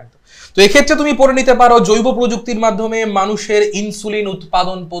করব। তো এক্ষেত্রে তুমি পড়ে নিতে পারো জৈব প্রযুক্তির মাধ্যমে মানুষের ইনসুলিন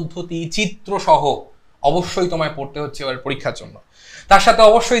উৎপাদন পদ্ধতি চিত্র সহ, অবশ্যই তোমায় পড়তে হচ্ছে এবার পরীক্ষার জন্য। তার সাথে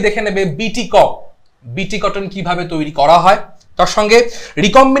অবশ্যই দেখে নেবে বিটি কটন কিভাবে তৈরি করা হয়, তার সঙ্গে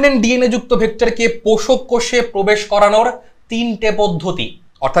রিকম্বিনেন্ট ডিএনএ যুক্ত ভেক্টরকে পোষক কোষে প্রবেশ করানোর 3টে পদ্ধতি,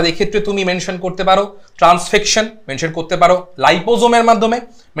 অর্থাৎ এক্ষেত্রে তুমি মেনশন করতে পারো ট্রান্সফেকশন, মেনশন করতে পারো লাইপোজোমের মাধ্যমে,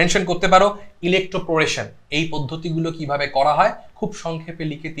 মেনশন করতে পারো ইলেকট্রোপোরেশন। এই পদ্ধতিগুলো কিভাবে করা হয় খুব সংক্ষেপে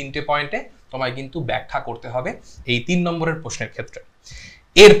লিখে 3টে পয়েন্টে তোমায় কিন্তু ব্যাখ্যা করতে হবে এই 3 নম্বরের প্রশ্নের ক্ষেত্রে।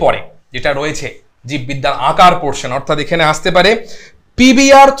 এরপরে যেটা রয়েছে জীববিদ্যার আকার পোর্শন, অর্থাৎ এখানে আসতে পারে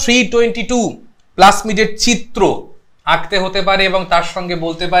পিবিআর 322 প্লাসমিডের চিত্র আঁকতে হতে পারে, এবং তার সঙ্গে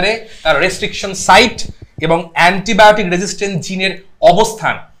বলতে পারে তার রেস্ট্রিকশন সাইট এবং অ্যান্টিবায়োটিক রেজিস্ট্যান্ট জিনের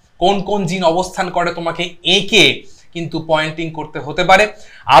অবস্থান, কোন কোন জিন অবস্থান করে তোমাকে এঁকে কিন্তু পয়েন্টিং করতে হতে পারে।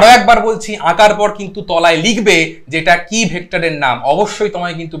 আরো একবার বলছি, আঁকার পর কিন্তু তলায় লিখবে যেটা কি ভেক্টরের নাম, অবশ্যই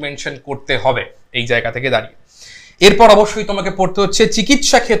তোমায় কিন্তু মেনশন করতে হবে এই জায়গা থেকে দাঁড়িয়ে। এরপর অবশ্যই তোমাকে পড়তে হচ্ছে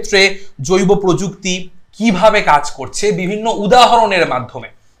চিকিৎসা ক্ষেত্রে জৈব প্রযুক্তি কিভাবে কাজ করছে বিভিন্ন উদাহরণের মাধ্যমে,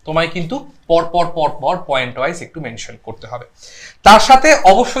 তোমায় কিন্তু পরপর পয়েন্ট ওয়াইজ একটু মেনশন করতে হবে। তার সাথে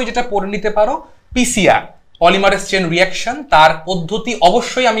অবশ্যই যেটা পড়ে নিতে পারো পিসিআর পলিমারেজ চেন রিঅ্যাকশন, তার পদ্ধতি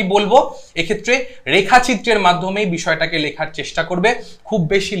অবশ্যই আমি বলবো এক্ষেত্রে রেখাচিত্রের মাধ্যমেই বিষয়টাকে লেখার চেষ্টা করবে, খুব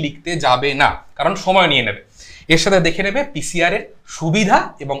বেশি লিখতে যাবে না কারণ সময় নিয়ে নেবে। এর সাথে দেখে নেবে পিসিআর এর সুবিধা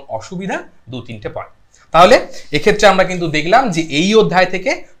এবং অসুবিধা 2-3টে পয়েন্ট। তাহলে এক্ষেত্রে আমরা কিন্তু দেখলাম যে এই অধ্যায়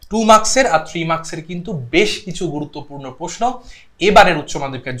থেকে 2 মার্কসের আর 3 মার্কসের কিন্তু বেশ কিছু গুরুত্বপূর্ণ প্রশ্ন এবারের উচ্চ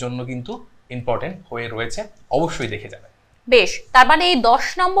মাধ্যমিকের জন্য কিন্তু ইম্পর্টেন্ট হয়ে রয়েছে, অবশ্যই দেখে যাবেন। বেশ, তার মানে এই 10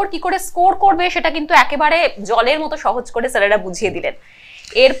 নম্বর কি করে স্কোর করবে সেটা কিন্তু একেবারে জলের মতো সহজ করে স্যারেরা বুঝিয়ে দিলেন।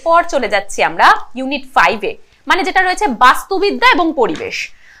 এরপর চলে যাচ্ছি আমরা ইউনিট 5-এ, মানে যেটা রয়েছে বাস্তুবিদ্যা এবং পরিবেশ।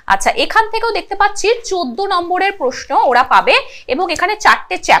 আচ্ছা, এখান থেকেও দেখতে পাচ্ছি 14 নম্বরের প্রশ্ন ওরা পাবে, এবং এখানে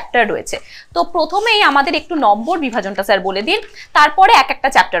 4টে চ্যাপ্টার রয়েছে। তো প্রথমেই আমাদের একটু নম্বর বিভাজনটা স্যার বলে দিন, তারপরে এক একটা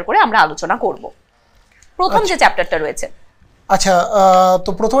চ্যাপ্টার করে আমরা আলোচনা করব। প্রথম যে চ্যাপ্টারটা রয়েছে, আচ্ছা, তো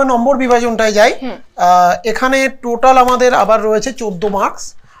প্রথমে নম্বর বিভাজনটায় যাই। এখানে টোটাল আমাদের আবার রয়েছে 14 মার্কস।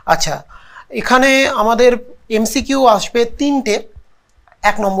 আচ্ছা, এখানে আমাদের এমসিকিউ আসবে 3টে,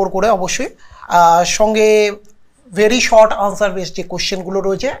 1 নম্বর করে অবশ্যই, সঙ্গে ভেরি শর্ট আনসার বেস যে কোশ্চেনগুলো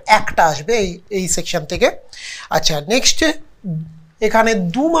রয়েছে একটা আসবে এই সেকশন থেকে। আচ্ছা, নেক্সট এখানে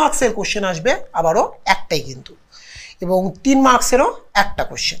 2 মার্কসের কোশ্চেন আসবে আবারও একটাই কিন্তু, এবং 3 মার্কসেরও একটা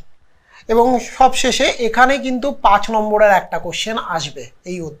কোশ্চেন, এবং সবশেষে এখানে কিন্তু 5 নম্বরের একটা কোশ্চেন আসবে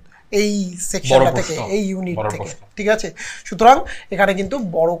এই সেকশনটা থেকে, এই ইউনিট থেকে, ঠিক আছে? সুতরাং এখানে কিন্তু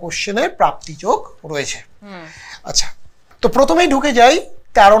বড় কোশ্চেনের প্রাপ্তিযোগ রয়েছে। আচ্ছা, তো প্রথমেই ঢুকে যাই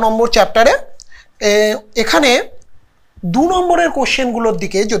 13 নম্বর চ্যাপ্টারে। এখানে 2 নম্বরের কোশ্চেনগুলোর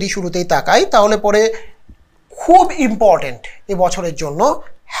দিকে যদি শুরুতেই তাকাই, তাহলে পরে খুব ইম্পর্টেন্ট এবছরের জন্য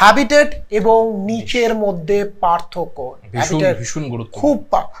হ্যাবিটেট এবং নিচের মধ্যে পার্থক্য,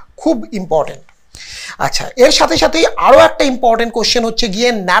 খুব ইম্পর্টেন্ট। আচ্ছা, এর সাথে সাথেই আরও একটা ইম্পর্টেন্ট কোশ্চেন হচ্ছে গিয়ে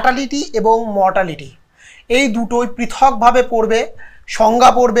ন্যাটালিটি এবং মর্টালিটি। এই দুটোই পৃথকভাবে পড়বে,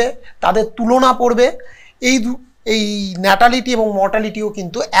 সংজ্ঞা পড়বে, তাদের তুলনা পড়বে। এই ন্যাটালিটি এবং মর্টালিটিও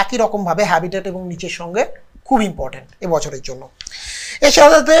কিন্তু একই রকমভাবে হ্যাবিটেট এবং নিচের সঙ্গে খুব ইম্পর্টেন্ট এবছরের জন্য। এর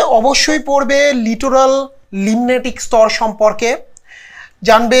সাথে অবশ্যই পড়বে লিটোরাল লিমনেটিক স্তর সম্পর্কে,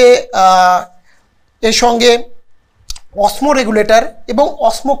 জানবে এর সঙ্গে অসমো রেগুলেটর এবং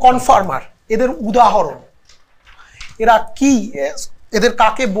অসমো কনফার্মার এদের উদাহরণ, এরা কি, এদের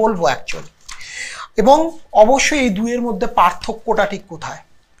কাকে বলবো অ্যাকচুয়ালি, এবং অবশ্যই এই দুইয়ের মধ্যে পার্থক্যটা ঠিক কোথায়,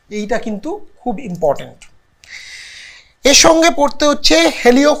 এইটা কিন্তু খুব ইম্পর্টেন্ট। এর সঙ্গে পড়তে হচ্ছে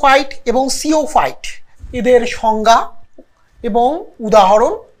হেলিওফাইট এবং সিওফাইট, এদের সংজ্ঞা এবং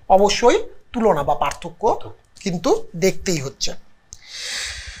উদাহরণ, অবশ্যই তুলনা বা পার্থক্য কিন্তু দেখতেই হচ্ছে।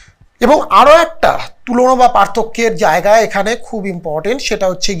 এবং আরও একটা তুলনা বা পার্থক্যের জায়গা এখানে খুব ইম্পর্টেন্ট, সেটা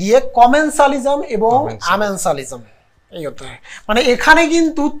হচ্ছে গিয়ে কমেন্সালিজম এবং অ্যামেনসালিজম। এই অধ্যায় মানে এখানে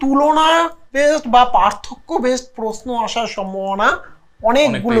কিন্তু তুলনা বেসড বা পার্থক্য বেসড প্রশ্ন আসার সম্ভাবনা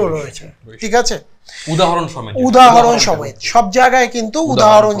অনেকগুলো রয়েছে, ঠিক আছে, উদাহরণ সমেত সব জায়গায় কিন্তু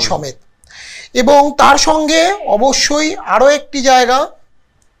উদাহরণ সমেত। এবং তার সঙ্গে অবশ্যই আরো একটি জায়গা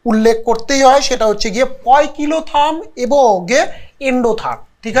উল্লেখ করতেই হয়, সেটা হচ্ছে গিয়ে পয়কিলোথার্ম এবং এন্ডোথার্ম,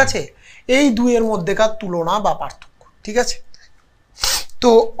 ঠিক আছে, এই দুইয়ের মধ্যেকার তুলনা বা পার্থক্য, ঠিক আছে। তো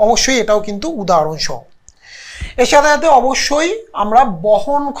অবশ্যই এটাও কিন্তু উদাহরণ সহ। এর সাথে সাথে অবশ্যই আমরা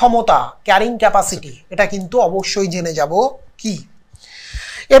বহন ক্ষমতা, ক্যারিং ক্যাপাসিটি, এটা কিন্তু অবশ্যই জেনে যাব কি।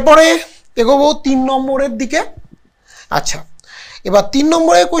 এরপরে এগোবো 3 নম্বরের দিকে। আচ্ছা, এবার 3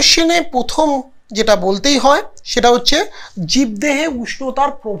 নম্বরের কোশ্চেনে প্রথম যেটা বলতেই হয় সেটা হচ্ছে জীবদেহে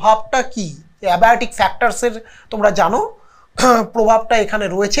উষ্ণতার প্রভাবটা কি। অ্যাবায়োটিক ফ্যাক্টরসের তোমরা জানো প্রভাবটা এখানে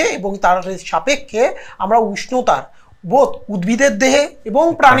রয়েছে, এবং তার সাপেক্ষে আমরা উষ্ণতার বোধ উদ্ভিদের দেহে এবং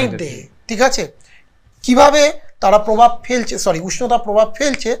প্রাণীর দেহে, ঠিক আছে, কিভাবে তারা প্রভাব ফেলছে, উষ্ণতা প্রভাব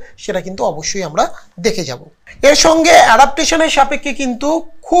ফেলছে, সেটা কিন্তু অবশ্যই আমরা দেখে যাব। এর সঙ্গে অ্যাডাপ্টেশনের সাপেক্ষে কিন্তু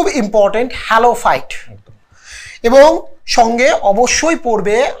খুব ইম্পর্টেন্ট হ্যালোফাইট, এবং সঙ্গে অবশ্যই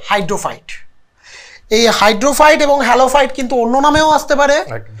পড়বে হাইড্রোফাইট। এই হাইড্রোফাইট এবং হ্যালোফাইট কিন্তু অন্য নামেও আসতে পারে,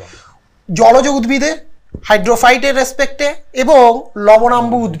 জলজ উদ্ভিদে হাইড্রোফাইটের রেসপেক্টে এবং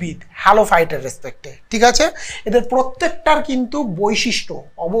লবণাম্বু উদ্ভিদ হ্যালোফাইটের রেসপেক্টে, ঠিক আছে। এদের প্রত্যেকটার কিন্তু বৈশিষ্ট্য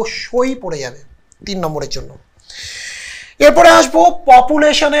অবশ্যই পড়ে যাবে 3 নম্বরের জন্য। এরপরে আসবো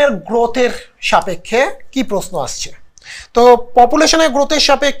পপুলেশনের গ্রোথের সাপেক্ষে কি প্রশ্ন আসছে। তো পপুলেশনের গ্রোথের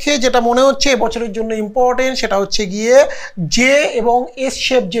সাপেক্ষে যেটা মনে হচ্ছে এবছরের জন্য ইম্পর্টেন্ট, সেটা হচ্ছে গিয়ে জে এবং এস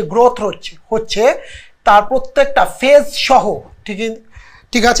শেপ যে গ্রোথ হচ্ছে তার প্রত্যেকটা ফেজ সহ,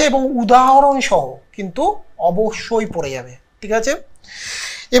 ঠিক আছে, এবং উদাহরণ সহ কিন্তু অবশ্যই পড়ে যাবে, ঠিক আছে।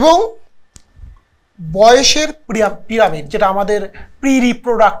 এবং বয়সের পিরামিড, যেটা আমাদের প্রি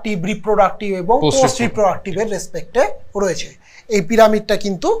রিপ্রোডাক্টিভ, রিপ্রোডাক্টিভ এবং পোস্ট রিপ্রোডাক্টিভের রেসপেক্টে রয়েছে, এই পিরামিডটা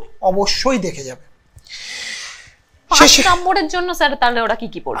কিন্তু অবশ্যই দেখে যাবে। 5 নম্বরের জন্য স্যার তাহলে ওরা কি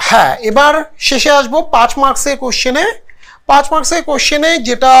কি পড়বে? হ্যাঁ, এবার শেষে আসবো 5 মার্কসের কোশ্চেনে। 5 মার্কসের কোশ্চেনে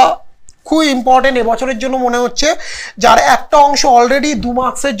যেটা খুব ইম্পর্টেন্ট এবছরের জন্য মনে হচ্ছে, যার একটা অংশ অলরেডি 2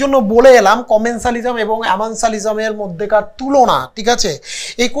 মার্কসের জন্য বলে এলাম, কমেন্সালিজম এবং অ্যামানসালিজমের মধ্যেকার তুলনা, ঠিক আছে।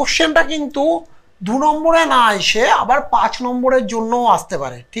 এই কোশ্চেনটা কিন্তু 2 নম্বরে না এসে আবার 5 নম্বরের জন্য আসতে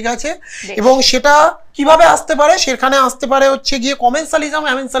পারে, ঠিক আছে। এবং সেটা কিভাবে আসতে পারে, সেখানে আসতে পারে হচ্ছে গিয়ে কমেন্সালিজম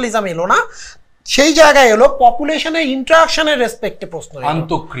অ্যামেনসালিজম এলো না, সেই জায়গায় এলো পপুলেশনের ইন্টারাকশনের রেসপেক্টে প্রশ্ন,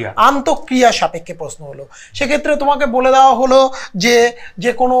 আন্তঃক্রিয়া সাপেক্ষে প্রশ্ন হলো। সেক্ষেত্রে তোমাকে বলে দেওয়া হলো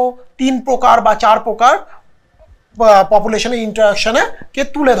যে কোনো 3 প্রকার বা 4 প্রকার পপুলেশনের ইন্টারাকশনে কে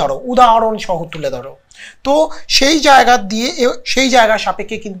তুলে ধরো, উদাহরণ সহ তুলে ধরো। তো সেই জায়গার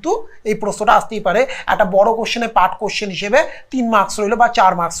সাপেক্ষে কিন্তু এই প্রশ্নটা আসতেই পারে। একটা বড় কোশ্চেনে পার্ট কোশ্চেন হিসেবে 3 মার্কস রইলো বা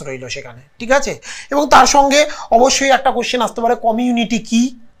 4 মার্কস রইলো সেখানে, ঠিক আছে। এবং তার সঙ্গে অবশ্যই একটা কোশ্চেন আসতে পারে কমিউনিটি কি,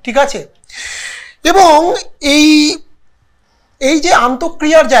 ঠিক আছে। এবং এই যে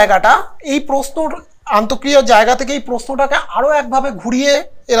আন্তঃক্রিয়ার জায়গাটা, এই প্রশ্নর আন্তঃক্রিয়ার জায়গা থেকে এই প্রশ্নটাকে আরও একভাবে ঘুরিয়ে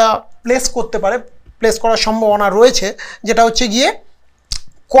এরা প্লেস করার সম্ভাবনা রয়েছে, যেটা হচ্ছে গিয়ে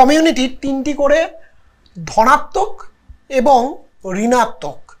কমিউনিটির 3টি করে ধনাত্মক এবং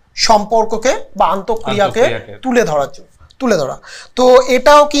ঋণাত্মক সম্পর্ককে বা আন্তঃক্রিয়াকে তুলে ধরা। তো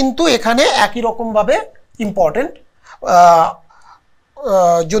এটাও কিন্তু এখানে একই রকমভাবে ইম্পর্টেন্ট।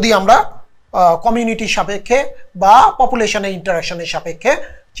 যদি আমরা কমিউনিটির সাপেক্ষে বা পপুলেশনের ইন্টারাকশনের সাপেক্ষে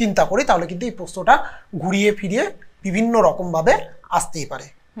চিন্তা করি, তাহলে কিন্তু এই প্রশ্নটা ঘুরিয়ে ফিরিয়ে বিভিন্ন রকম ভাবে আসতেই পারে,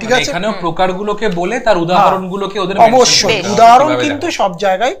 ঠিক আছে। এখানেও প্রকারগুলোকে বলে তার উদাহরণগুলোকে ওদের অবশ্যই উদাহরণ কিন্তু সব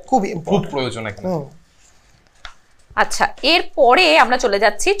জায়গায় খুব প্রয়োজন এখানে। আচ্ছা, এরপরে আমরা চলে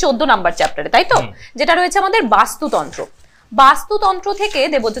যাচ্ছি 14 নাম্বার চ্যাপ্টারে, তাই তো, যেটা রয়েছে আমাদের বাস্তুতন্ত্র। বাস্তুতন্ত্র থেকে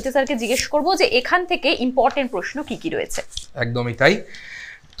দেবজ্যোতি স্যারকে জিজ্ঞেস করব যে এখান থেকে ইম্পর্টেন্ট প্রশ্ন কি কি রয়েছে। একদমই তাই।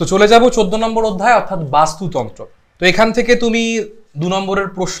 তো চলে যাব 14 নম্বর অধ্যায় অর্থাৎ বাস্তুতন্ত্র। তো এখান থেকে তুমি 2 নম্বরের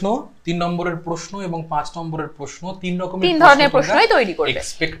প্রশ্ন, 3 নম্বরের প্রশ্ন এবং 5 নম্বরের প্রশ্ন, 3 ধরনের প্রশ্নই তৈরি করবে,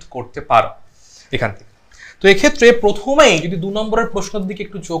 এক্সপেক্ট করতে পারো এখান থেকে। তো এক্ষেত্রে প্রথমেই যদি 2 নম্বরের প্রশ্নের দিকে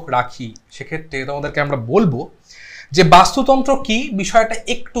একটু চোখ রাখি, সেক্ষেত্রে তোমাদেরকে আমরা বলবো যে বাস্তুতন্ত্র কি বিষয়টা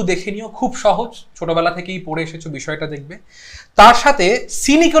একটু দেখে নিও, খুব সহজ, ছোটবেলা থেকেই পড়ে এসেছো, বিষয়টা দেখবে। তার সাথে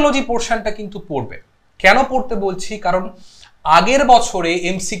সিনিকোলজি পোর্শনটা কিন্তু পড়বে। কেন পড়তে বলছি, কারণ আগের বছরে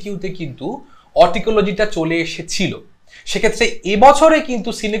এমসিকিউতে কিন্তু অটিকোলজিটা চলে এসেছিল, সেক্ষেত্রে এবছরে কিন্তু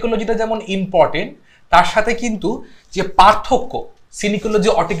সিনিকোলজিটা যেমন ইম্পর্টেন্ট, তার সাথে কিন্তু যে পার্থক্য সিনিকোলজি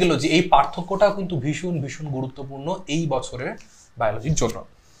অটিকোলজি, এই পার্থক্যটাও কিন্তু ভীষণ ভীষণ গুরুত্বপূর্ণ এই বছরের বায়োলজির জন্য।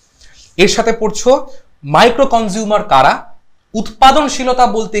 এর সাথে পড়ছো মাইক্রো কনজিউমার কারা, উৎপাদনশীলতা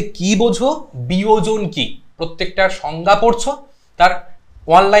বলতে কি বোঝো, বিয়োজন কি, প্রত্যেকটার সংজ্ঞা পড়ছো, তার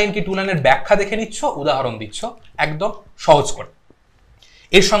 1 লাইন কি 2 লাইনের ব্যাখ্যা দেখে নিচ্ছ, উদাহরণ দিচ্ছ একদম সহজ করে।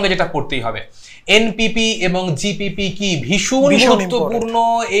 এর সঙ্গে যেটা পড়তেই হবে, এনপিপি এবং জিপিপি কি, ভীষণ গুরুত্বপূর্ণ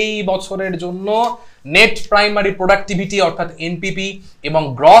এই বছরের জন্য। নেট প্রাইমারি প্রোডাক্টিভিটি অর্থাৎ এনপিপি এবং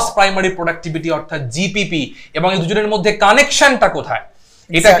গ্রস প্রাইমারি প্রোডাক্টিভিটি অর্থাৎ জিপিপি, এবং এই দুজনের মধ্যে কানেকশনটা কোথায়,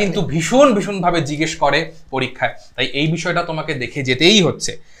 এটা কিন্তু ভীষণ ভীষণ ভাবে জিজ্ঞেস করে পরীক্ষায়, তাই এই বিষয়টা তোমাকে দেখে যেতেই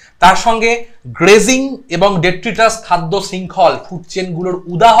হচ্ছে। তার সঙ্গে গ্রেজিং এবং ডেট্রিটাস খাদ্য শৃঙ্খল, ফুড চেনগুলোর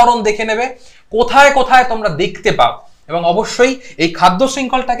উদাহরণ দেখে নেবে, কোথায় কোথায় তোমরা দেখতে পাও, এবং অবশ্যই এই খাদ্য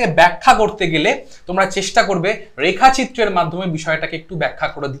শৃঙ্খলটাকে ব্যাখ্যা করতে গেলে তোমরা চেষ্টা করবে রেখাচিত্রের মাধ্যমে বিষয়টাকে একটু ব্যাখ্যা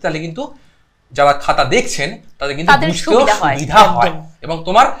করে দিতে, তাহলে কিন্তু যারা খাতা দেখছেন তাদের কিন্তু বুঝতেও সুবিধা হয় এবং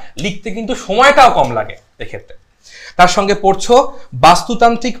তোমার লিখতে কিন্তু সময়টাও কম লাগে এক্ষেত্রে। তার সঙ্গে পড়ছো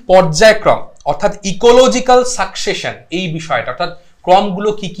বাস্তুতান্ত্রিক পর্যায়ক্রম অর্থাৎ ইকোলজিক্যাল সাকসেশন, এই বিষয়টা অর্থাৎ ক্রমগুলো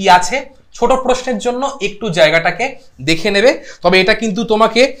কি কি আছে, ছোট প্রশ্নের জন্য একটু জায়গাটাকে দেখে নেবে, তবে এটা কিন্তু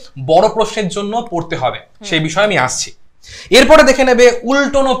তোমাকে বড় প্রশ্নের জন্য পড়তে হবে, সেই বিষয়ে আমি আসছি। এরপরে দেখে নেবে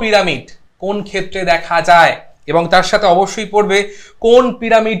উল্টোনো পিরামিড কোন ক্ষেত্রে দেখা যায়, এবং তার সাথে অবশ্যই পড়বে কোন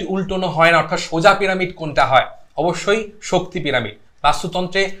পিরামিড উল্টোনো হয় না, অর্থাৎ সোজা পিরামিড কোনটা হয়, অবশ্যই শক্তি পিরামিড।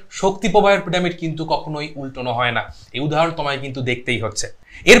 বাস্তুতন্ত্রে শক্তি প্রবাহের পিরামিড কিন্তু কখনোই উল্টোনো হয় না, এই উদাহরণ তোমায় কিন্তু দেখতেই হচ্ছে।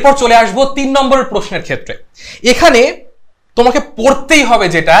 এরপর চলে আসবো 3 নম্বরের প্রশ্নের ক্ষেত্রে। এখানে তোমাকে পড়তেই হবে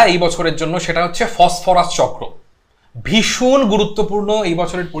যেটা এই বছরের জন্য, সেটা হচ্ছে ফসফরাস চক্র, ভীষণ গুরুত্বপূর্ণ এই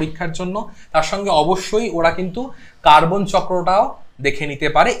বছরের পরীক্ষার জন্য। তার সঙ্গে অবশ্যই ওরা কিন্তু কার্বন চক্রটাও দেখে নিতে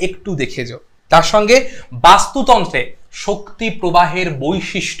পারে, একটু দেখে যাও। তার সঙ্গে বাস্তুতন্ত্রে শক্তি প্রবাহের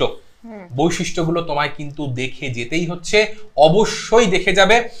বৈশিষ্ট্যগুলো তোমায় কিন্তু দেখে যেতেই হচ্ছে, অবশ্যই দেখে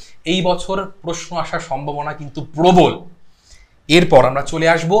যাবে, এই বছর প্রশ্ন আসার সম্ভাবনা কিন্তু প্রবল। এরপর আমরা চলে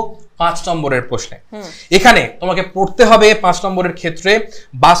আসব 5 নম্বরের প্রশ্নে। এখানে তোমাকে পড়তে হবে 5 নম্বরের ক্ষেত্রে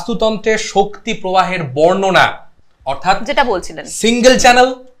বাস্তুতন্ত্রের শক্তি প্রবাহের বর্ণনা, অর্থাৎ যেটা বলছিলেন সিঙ্গেল চ্যানেল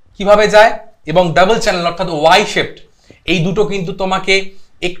কিভাবে যায় এবং ডাবল চ্যানেল অর্থাৎ ওয়াই শেপড, এই দুটো কিন্তু তোমাকে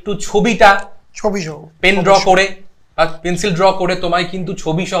একটু ছবি সহ পেন ড্র করে বা পেন্সিল ড্র করে তোমায় কিন্তু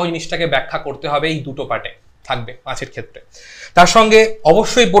ছবি সহ জিনিসটাকে ব্যাখ্যা করতে হবে, এই দুটো পার্টে থাকবে 5-এর ক্ষেত্রে। তার সঙ্গে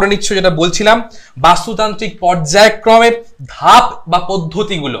অবশ্যই পড়ে নিচ্ছ যেটা বলছিলাম বাস্তুতান্ত্রিক পর্যায়ক্রমের ধাপ বা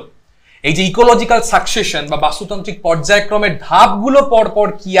পদ্ধতিগুলো, এই যে ইকোলজিক্যাল সাকসেশন বা বাস্তুতান্ত্রিক পর্যায়ক্রমের ধাপগুলো পরপর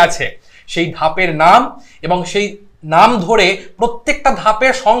কি আছে, সেই ধাপের নাম এবং সেই নাম ধরে প্রত্যেকটা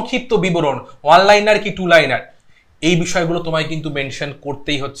ধাপের সংক্ষিপ্ত বিবরণ, 1 লাইনার কি 2 লাইনার, এই বিষয়গুলো তোমায় কিন্তু মেনশন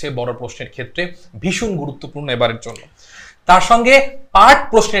করতেই হচ্ছে বড় প্রশ্নের ক্ষেত্রে, ভীষণ গুরুত্বপূর্ণ এবারের জন্য। তার সঙ্গে পার্ট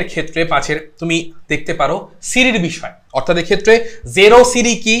প্রশ্নের ক্ষেত্রে 5-এর তুমি দেখতে পারো সিরির বিষয়, অর্থাৎ এক্ষেত্রে জেরো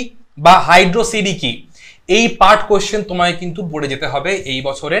সিরি কি বা হাইড্রো সিরি কি, এই পার্ট কোয়েশ্চেন তোমায় কিন্তু পড়ে যেতে হবে এই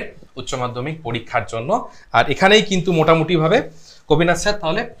বছরের উচ্চ মাধ্যমিক পরীক্ষার জন্য। আর এখানেই কিন্তু মোটামুটি ভাবে কবিনাথ স্যার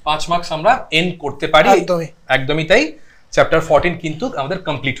তাহলে 5 মার্কস আমরা এন্ড করতে পারি, একদমই তাই। চ্যাপ্টার 14 কিন্তু আমাদের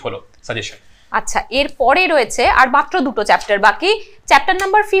কমপ্লিট হলো সাজেশন। আচ্ছা, এর পরে রয়েছে আর মাত্র 2টো চ্যাপ্টার বাকি। চ্যাপ্টার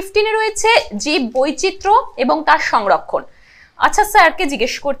নাম্বার 15-এ রয়েছে জীব বৈচিত্র্য এবং তার সংরক্ষণ। আচ্ছা স্যারকে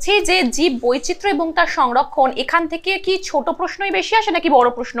জিজ্ঞেস করছি যে জীব বৈচিত্র্য এবং তার সংরক্ষণ, এখান থেকে কি ছোট প্রশ্নই বেশি আসে নাকি বড়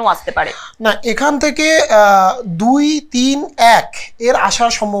প্রশ্নও আসতে পারে? না, এখান থেকে 2, 3, 1 এর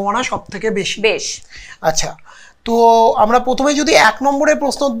আসার সম্ভাবনা সব থেকে বেশি। আচ্ছা, তো আমরা প্রথমে যদি 1 নম্বরের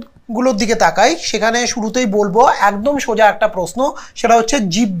প্রশ্নগুলোর দিকে তাকাই, সেখানে শুরুতেই বলবো একদম সোজা একটা প্রশ্ন, সেটা হচ্ছে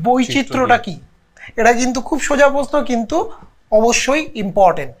জীব বৈচিত্র্যটা কি। এটা কিন্তু খুব সোজা প্রশ্ন, কিন্তু অবশ্যই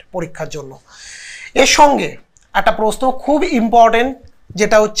ইম্পর্টেন্ট পরীক্ষার জন্য। এর সঙ্গে একটা প্রশ্ন খুব ইম্পর্টেন্ট,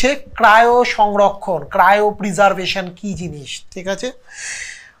 যেটা হচ্ছে ক্রায়ো সংরক্ষণ, ক্রায়ো প্রিজার্ভেশন কি জিনিস, ঠিক আছে।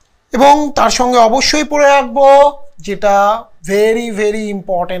 এবং তার সঙ্গে অবশ্যই পড়ে রাখবো যেটা ভেরি ভেরি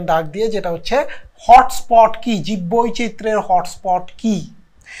ইম্পর্টেন্ট ডাক দিয়ে, যেটা হচ্ছে হটস্পট কি, জীববৈচিত্র্যের হটস্পট কি।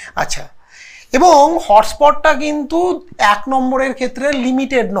 আচ্ছা, এবং হটস্পটটা কিন্তু 1 নম্বরের ক্ষেত্রে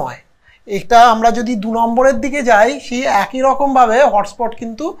লিমিটেড নয়, এটা আমরা যদি 2 নম্বরের দিকে যাই সেই একই রকমভাবে হটস্পট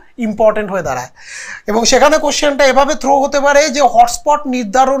কিন্তু ইম্পর্টেন্ট হয়ে দাঁড়ায়, এবং সেখানে কোশ্চেনটা এভাবে থ্রো হতে পারে যে হটস্পট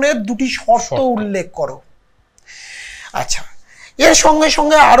নির্ধারণের 2টি শর্ত উল্লেখ করো। আচ্ছা, এর সঙ্গে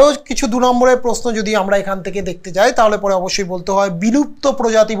সঙ্গে আরও কিছু 2 নম্বরের প্রশ্ন যদি আমরা এখান থেকে দেখতে যাই তাহলে পরে অবশ্যই বলতে হয় বিলুপ্ত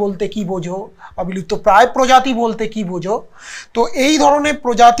প্রজাতি বলতে কি বোঝো, বা বিলুপ্ত প্রায় প্রজাতি বলতে কি বোঝো। তো এই ধরনের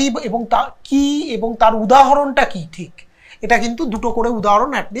প্রজাতি এবং তা কি এবং তার উদাহরণটা কি, ঠিক এটা কিন্তু 2টো করে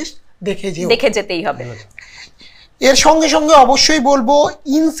উদাহরণ অ্যাটলিস্ট দেখে যেতেই হবে। এর সঙ্গে সঙ্গে অবশ্যই বলবো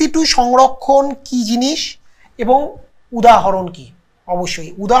ইনসিটু সংরক্ষণ কি জিনিস এবং উদাহরণ কি। অবশ্যই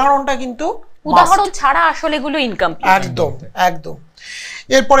উদাহরণটা কিন্তু উদাহরণ ছাড়া আসলে এগুলো ইনকমপ্লিট। একদম একদম।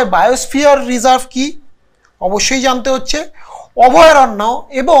 এরপরে বায়োস্ফিয়ার রিজার্ভ কি অবশ্যই জানতে হচ্ছে, অভয়ারণ্য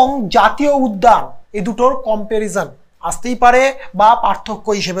এবং জাতীয় উদ্যান এই দুটোর কম্প্যারিজন আসতেই পারে বা পার্থক্য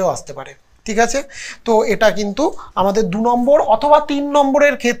হিসেবেও আসতে পারে, ঠিক আছে। তো এটা কিন্তু আমাদের 2 নম্বর অথবা 3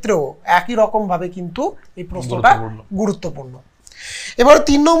 নম্বরের ক্ষেত্রেও একই রকম ভাবে কিন্তু এই প্রশ্নটা গুরুত্বপূর্ণ। এবার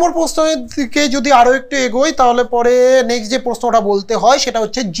 3 নম্বর প্রশ্নের দিকে যদি আরো একটু এগোই তাহলে পরে নেক্সট যে প্রশ্নটা বলতে হয় সেটা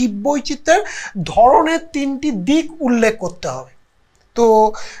হচ্ছে জীববৈচিত্র্যের ধরনের 3টি দিক উল্লেখ করতে হবে। তো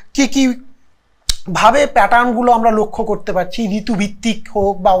কি কি ভাবে প্যাটার্নগুলো আমরা লক্ষ্য করতে পারছি, ঋতুভিত্তিক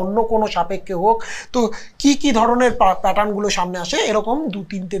হোক বা অন্য কোনো সাপেক্ষে হোক, তো কি কি ধরনের প্যাটার্নগুলো সামনে আসে, এরকম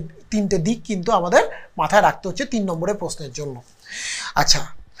 2-3টে দিক কিন্তু আমাদের মাথায় রাখতে হচ্ছে 3 নম্বরের প্রশ্নের জন্য। আচ্ছা,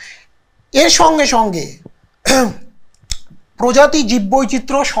 এর সঙ্গে সঙ্গে প্রজাতি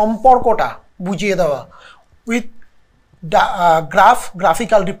জীববৈচিত্র্য সম্পর্কটা বুঝিয়ে দেওয়া উইথ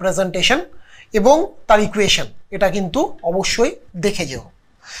গ্রাফিক্যাল রিপ্রেজেন্টেশন এবং তার ইকুয়েশন, এটা কিন্তু অবশ্যই দেখে যেও।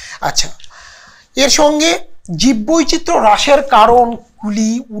 আচ্ছা, এর সঙ্গে জীববৈচিত্র্য হ্রাসের কারণগুলি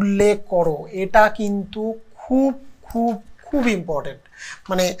উল্লেখ করো, এটা কিন্তু খুব খুব খুব ইম্পর্টেন্ট।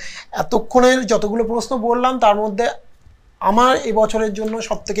 মানে এতক্ষণের যতগুলো প্রশ্ন বললাম তার মধ্যে আমার এবছরের জন্য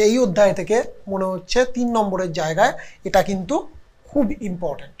সবথেকে এই অধ্যায় থেকে মনে হচ্ছে 3 নম্বরের জায়গায় এটা কিন্তু খুব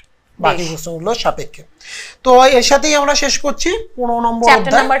ইম্পর্টেন্ট বাকি প্রশ্নগুলোর সাপেক্ষে। তো এর সাথেই আমরা শেষ করছি 15 নম্বর অধ্যায়,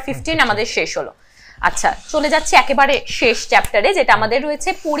 চ্যাপ্টার নাম্বার 15 আমাদের শেষ হলো। আচ্ছা, চলে যাচ্ছি একেবারে শেষ চ্যাপ্টারে, যেটা আমাদের রয়েছে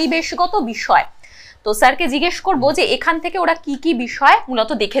পরিবেশগত বিষয়। তো স্যারকে জিজ্ঞেস করবো যে এখান থেকে ওরা কি কি বিষয়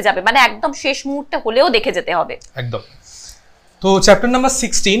মূলত দেখে যাবে, মানে একদম শেষ মুহূর্তে হলেও দেখে যেতে হবে। একদম। তো চ্যাপ্টার নাম্বার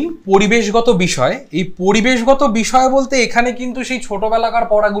 16 পরিবেশগত বিষয়। এই পরিবেশগত বিষয় বলতে এখানে কিন্তু সেই ছোটবেলাকার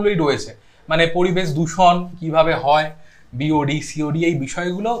পড়াগুলোই রয়েছে, মানে পরিবেশ দূষণ কিভাবে হয়, বিওডি সিওডি এই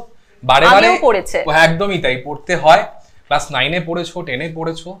বিষয়গুলো বারে বারে পড়েছে। একদমই তাই, পড়তে হয়। ক্লাস 9-এ পড়েছো, 10-এ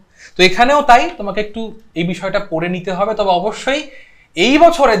পড়েছো, তো এখানেও তাই তোমাকে একটু এই বিষয়টা পড়ে নিতে হবে। তবে অবশ্যই এই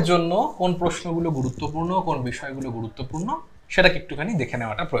বছরের জন্য কোন প্রশ্নগুলো গুরুত্বপূর্ণ, কোন বিষয়গুলো গুরুত্বপূর্ণ সেটাকে একটুখানি দেখে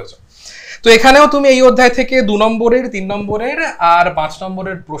নেওয়াটা প্রয়োজন। তো এখানেও তুমি এই অধ্যায় থেকে 2 নম্বরের, 3 নম্বরের আর 5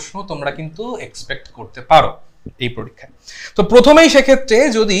 নম্বরের প্রশ্ন তোমরা কিন্তু এক্সপেক্ট করতে পারো এই পরীক্ষায়। তো প্রথমেই সেক্ষেত্রে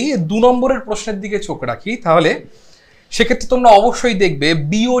যদি 2 নম্বরের প্রশ্নের দিকে চোখ রাখি তাহলে সেক্ষেত্রে তোমরা অবশ্যই দেখবে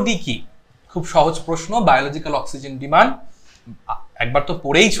বিওডি কি। খুব সহজ প্রশ্ন, বায়োলজিক্যাল অক্সিজেন ডিমান্ড। একবার তো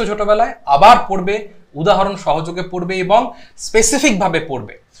পড়েইছো ছোটবেলায়, আবার পড়বে, উদাহরণ সহযোগে পড়বে এবং স্পেসিফিক ভাবে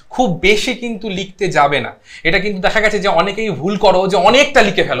পড়বে। খুব বেশি কিন্তু লিখতে যাবে না। এটা কিন্তু দেখা গেছে যে অনেকেই ভুল করো যে অনেকটা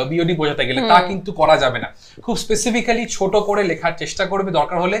লিখে ফেলো বিওডি বোঝাতে গেলে, তা কিন্তু করা যাবে না। খুব স্পেসিফিক্যালি ছোট করে লেখার চেষ্টা করবে,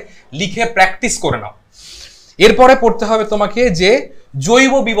 দরকার হলে লিখে প্র্যাকটিস করে নাও। এরপরে পড়তে হবে তোমাকে যে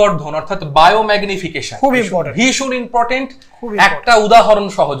জৈব বিবর্ধন অর্থাৎ বায়োম্যাগনিফিকেশন, খুব ইম্পর্টেন্ট, ভীষণ ইম্পর্টেন্ট। একটা উদাহরণ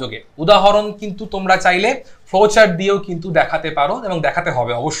সহযোগে, উদাহরণ কিন্তু তোমরা চাইলে ফ্লোচার্ট দিয়েও কিন্তু দেখাতে পারো এবং দেখাতে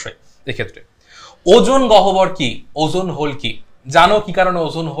হবে অবশ্যই। এক্ষেত্রে ওজোন গহ্বর কি, ওজোন হোল কি, জানো কি কারণে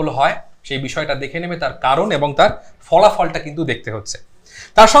ওজোন হোল হয়, সেই বিষয়টা দেখে নেবে, তার কারণ এবং তার ফলাফলটা কিন্তু দেখতে হচ্ছে।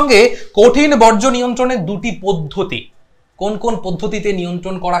 তার সঙ্গে কঠিন বর্জ্য নিয়ন্ত্রণের 2টি পদ্ধতি, কোন কোন পদ্ধতিতে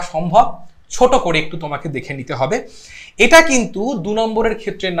নিয়ন্ত্রণ করা সম্ভব ছোট করে একটু তোমাকে দেখে নিতে হবে। এটা কিন্তু 2 নম্বরের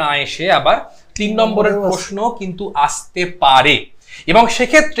ক্ষেত্রে না এসে আবার 3 নম্বরের প্রশ্ন কিন্তু আসতে পারে, এবং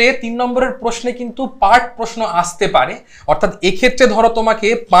সেক্ষেত্রে 3 নম্বরের প্রশ্নে কিন্তু পার্ট প্রশ্ন আসতে পারে। অর্থাৎ এক্ষেত্রে ধরো তোমাকে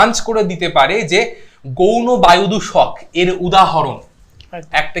পাঞ্চ করে দিতে পারে যে গৌণ বায়ু দূষক এর উদাহরণ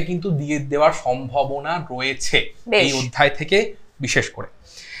একটা কিন্তু দিয়ে দেওয়ার সম্ভাবনা রয়েছে এই অধ্যায় থেকে বিশেষ করে।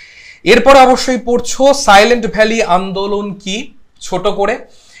 এরপর অবশ্যই পড়ছো সাইলেন্ট ভ্যালি আন্দোলন কি, ছোট করে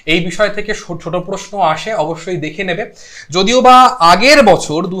এই বিষয় থেকে ছোট প্রশ্ন আসে, অবশ্যই দেখে নেবে। যদিও বা আগের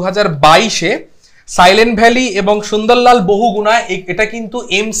বছর 2022-এ সাইলেন্ট ভ্যালি এবং সুন্দরলাল বহুগুণা এটা কিন্তু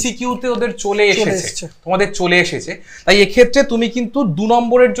এমসিকিউতে ওদের চলে এসেছে, তোমাদের চলে এসেছে। তাই এক্ষেত্রে তুমি কিন্তু 2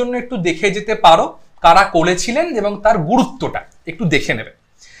 নম্বরের জন্য একটু দেখে যেতে পারো কারা করেছিলেন এবং তার গুরুত্বটা একটু দেখে নেবে।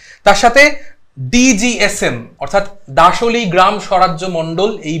 তার সাথে ডিজিএসএম অর্থাৎ দাসলী গ্রাম স্বরাজ্য মণ্ডল,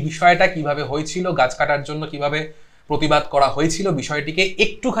 এই বিষয়টা কিভাবে হয়েছিল, গাছ কাটার জন্য কিভাবে প্রতিবাদ করা হয়েছিল, বিষয়টিকে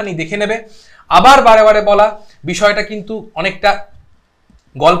একটুখানি দেখে নেবে। আবার বারে বারে বলা, বিষয়টা কিন্তু অনেকটা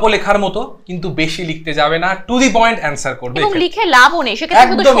গল্প লেখার মতো, কিন্তু বেশি লিখতে যাবে না, টু দি পয়েন্ট অ্যান্সার করবে, এবং লিখে লাভও নেই, সেক্ষেত্রে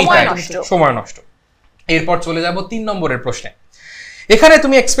শুধু সময় নষ্ট। এরপর চলে যাব 3 নম্বরের প্রশ্নে। এখানে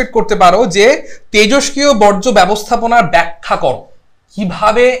তুমি এক্সপেক্ট করতে পারো যে তেজস্ক্রিয় বর্জ্য ব্যবস্থাপনার ব্যাখ্যা করো।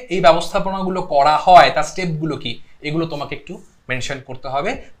 কিভাবে এই ব্যবস্থাপনাগুলো করা হয়, তার স্টেপগুলো কি, এগুলো তোমাকে একটু মেনশন করতে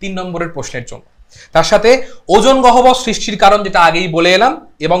হবে 3 নম্বরের প্রশ্নের জন্য। তার সাথে ওজন গহ্বর সৃষ্টির কারণ, যেটা আগেই বলে এলাম,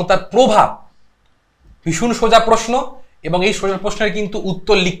 এবং তার প্রভাব, ভীষণ সোজা প্রশ্ন, এবং এই সোজা প্রশ্নের কিন্তু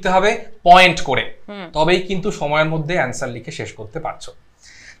উত্তর লিখতে হবে পয়েন্ট করে, তবেই কিন্তু সময়ের মধ্যে অ্যান্সার লিখে শেষ করতে পারছো।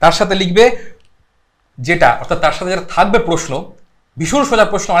 তার সাথে লিখবে যেটা, অর্থাৎ তার সাথে যেটা থাকবে প্রশ্ন, ভীষণ সোজা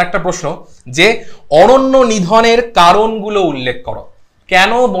প্রশ্ন, আরেকটা প্রশ্ন, যে অরণ্য নিধনের কারণগুলো উল্লেখ করো।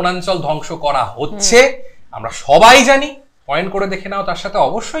 কেন বনাঞ্চল ধ্বংস করা হচ্ছে আমরা সবাই জানি, পয়েন্ট করে দেখে নাও। তার সাথে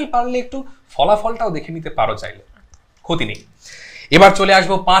অবশ্যই পারলে একটু ফলাফলটাও দেখে নিতে পারো, চাইলে ক্ষতি নেই। এবার চলে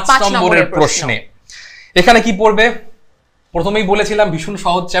আসবো 5 নম্বরের প্রশ্নে। এখানে কি পড়বে? প্রথমেই বলেছিলাম ভীষণ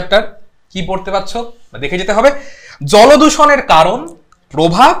সহজ চ্যাপ্টার, কি পড়তে পারছো বা দেখে যেতে হবে। জলদূষণের কারণ,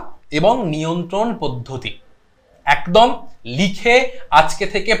 প্রভাব এবং নিয়ন্ত্রণ পদ্ধতি। একদম লিখে আজকে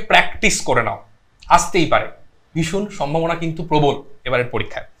থেকে প্র্যাকটিস করে নাও, আসতেই পারে, ভীষণ সম্ভাবনা কিন্তু প্রবল এবারের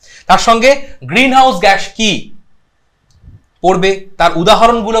পরীক্ষায়। তার সঙ্গে গ্রিন হাউস গ্যাস কি পড়বে, তার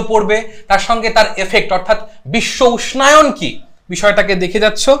উদাহরণগুলো পড়বে, তার সঙ্গে তার এফেক্ট অর্থাৎ বিশ্ব উষ্ণায়ন কি, বিষয়টাকে দেখে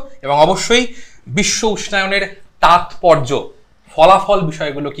যাচ্ছ, এবং অবশ্যই বিশ্ব উষ্ণায়নের তাৎপর্য, ফলাফল,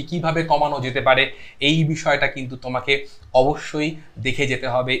 বিষয়গুলো কি, কিভাবে কমানো যেতে পারে, এই বিষয়টা কিন্তু তোমাকে অবশ্যই দেখে যেতে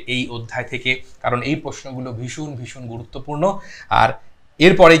হবে এই অধ্যায় থেকে, কারণ এই প্রশ্নগুলো ভীষণ ভীষণ গুরুত্বপূর্ণ। আর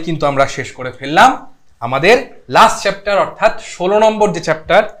এরপরেই কিন্তু আমরা শেষ করে ফেললাম আমাদের লাস্ট চ্যাপ্টার, অর্থাৎ 16 নম্বর যে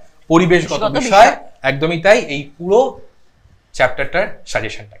চ্যাপ্টার, পরিবেশগত বিষয়। একদমই তাই, এই পুরো চ্যাপ্টারটার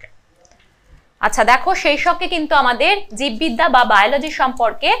সাজেশনটাকে। আচ্ছা দেখো, সেই সঙ্গে কিন্তু আমাদের জীববিদ্যা বা বায়োলজি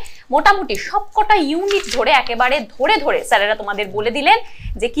সম্পর্কে মোটামুটি সবকটা ইউনিট ধরে একেবারে ধরে ধরে স্যারেরা তোমাদের বলে দিলেন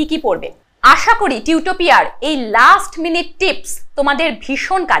যে কি কি পড়বে। আশা করি টিউটোপিয়ার এই লাস্ট মিনিট টিপস তোমাদের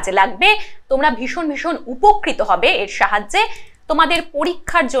ভীষণ কাজে লাগবে, তোমরা ভীষণ ভীষণ উপকৃত হবে এর সাহায্যে। তোমাদের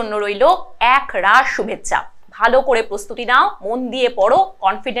পরীক্ষার জন্য রইল এক রাশ শুভেচ্ছা। ভালো করে প্রস্তুতি নাও, মন দিয়ে পড়ো,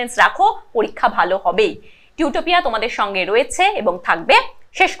 কনফিডেন্স রাখো, পরীক্ষা ভালো হবেই। টিউটোপিয়া তোমাদের সঙ্গে রয়েছে এবং থাকবে।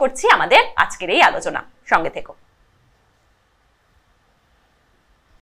 শেষ করছি আমাদের আজকের এই আলোচনা, সঙ্গে থেকো।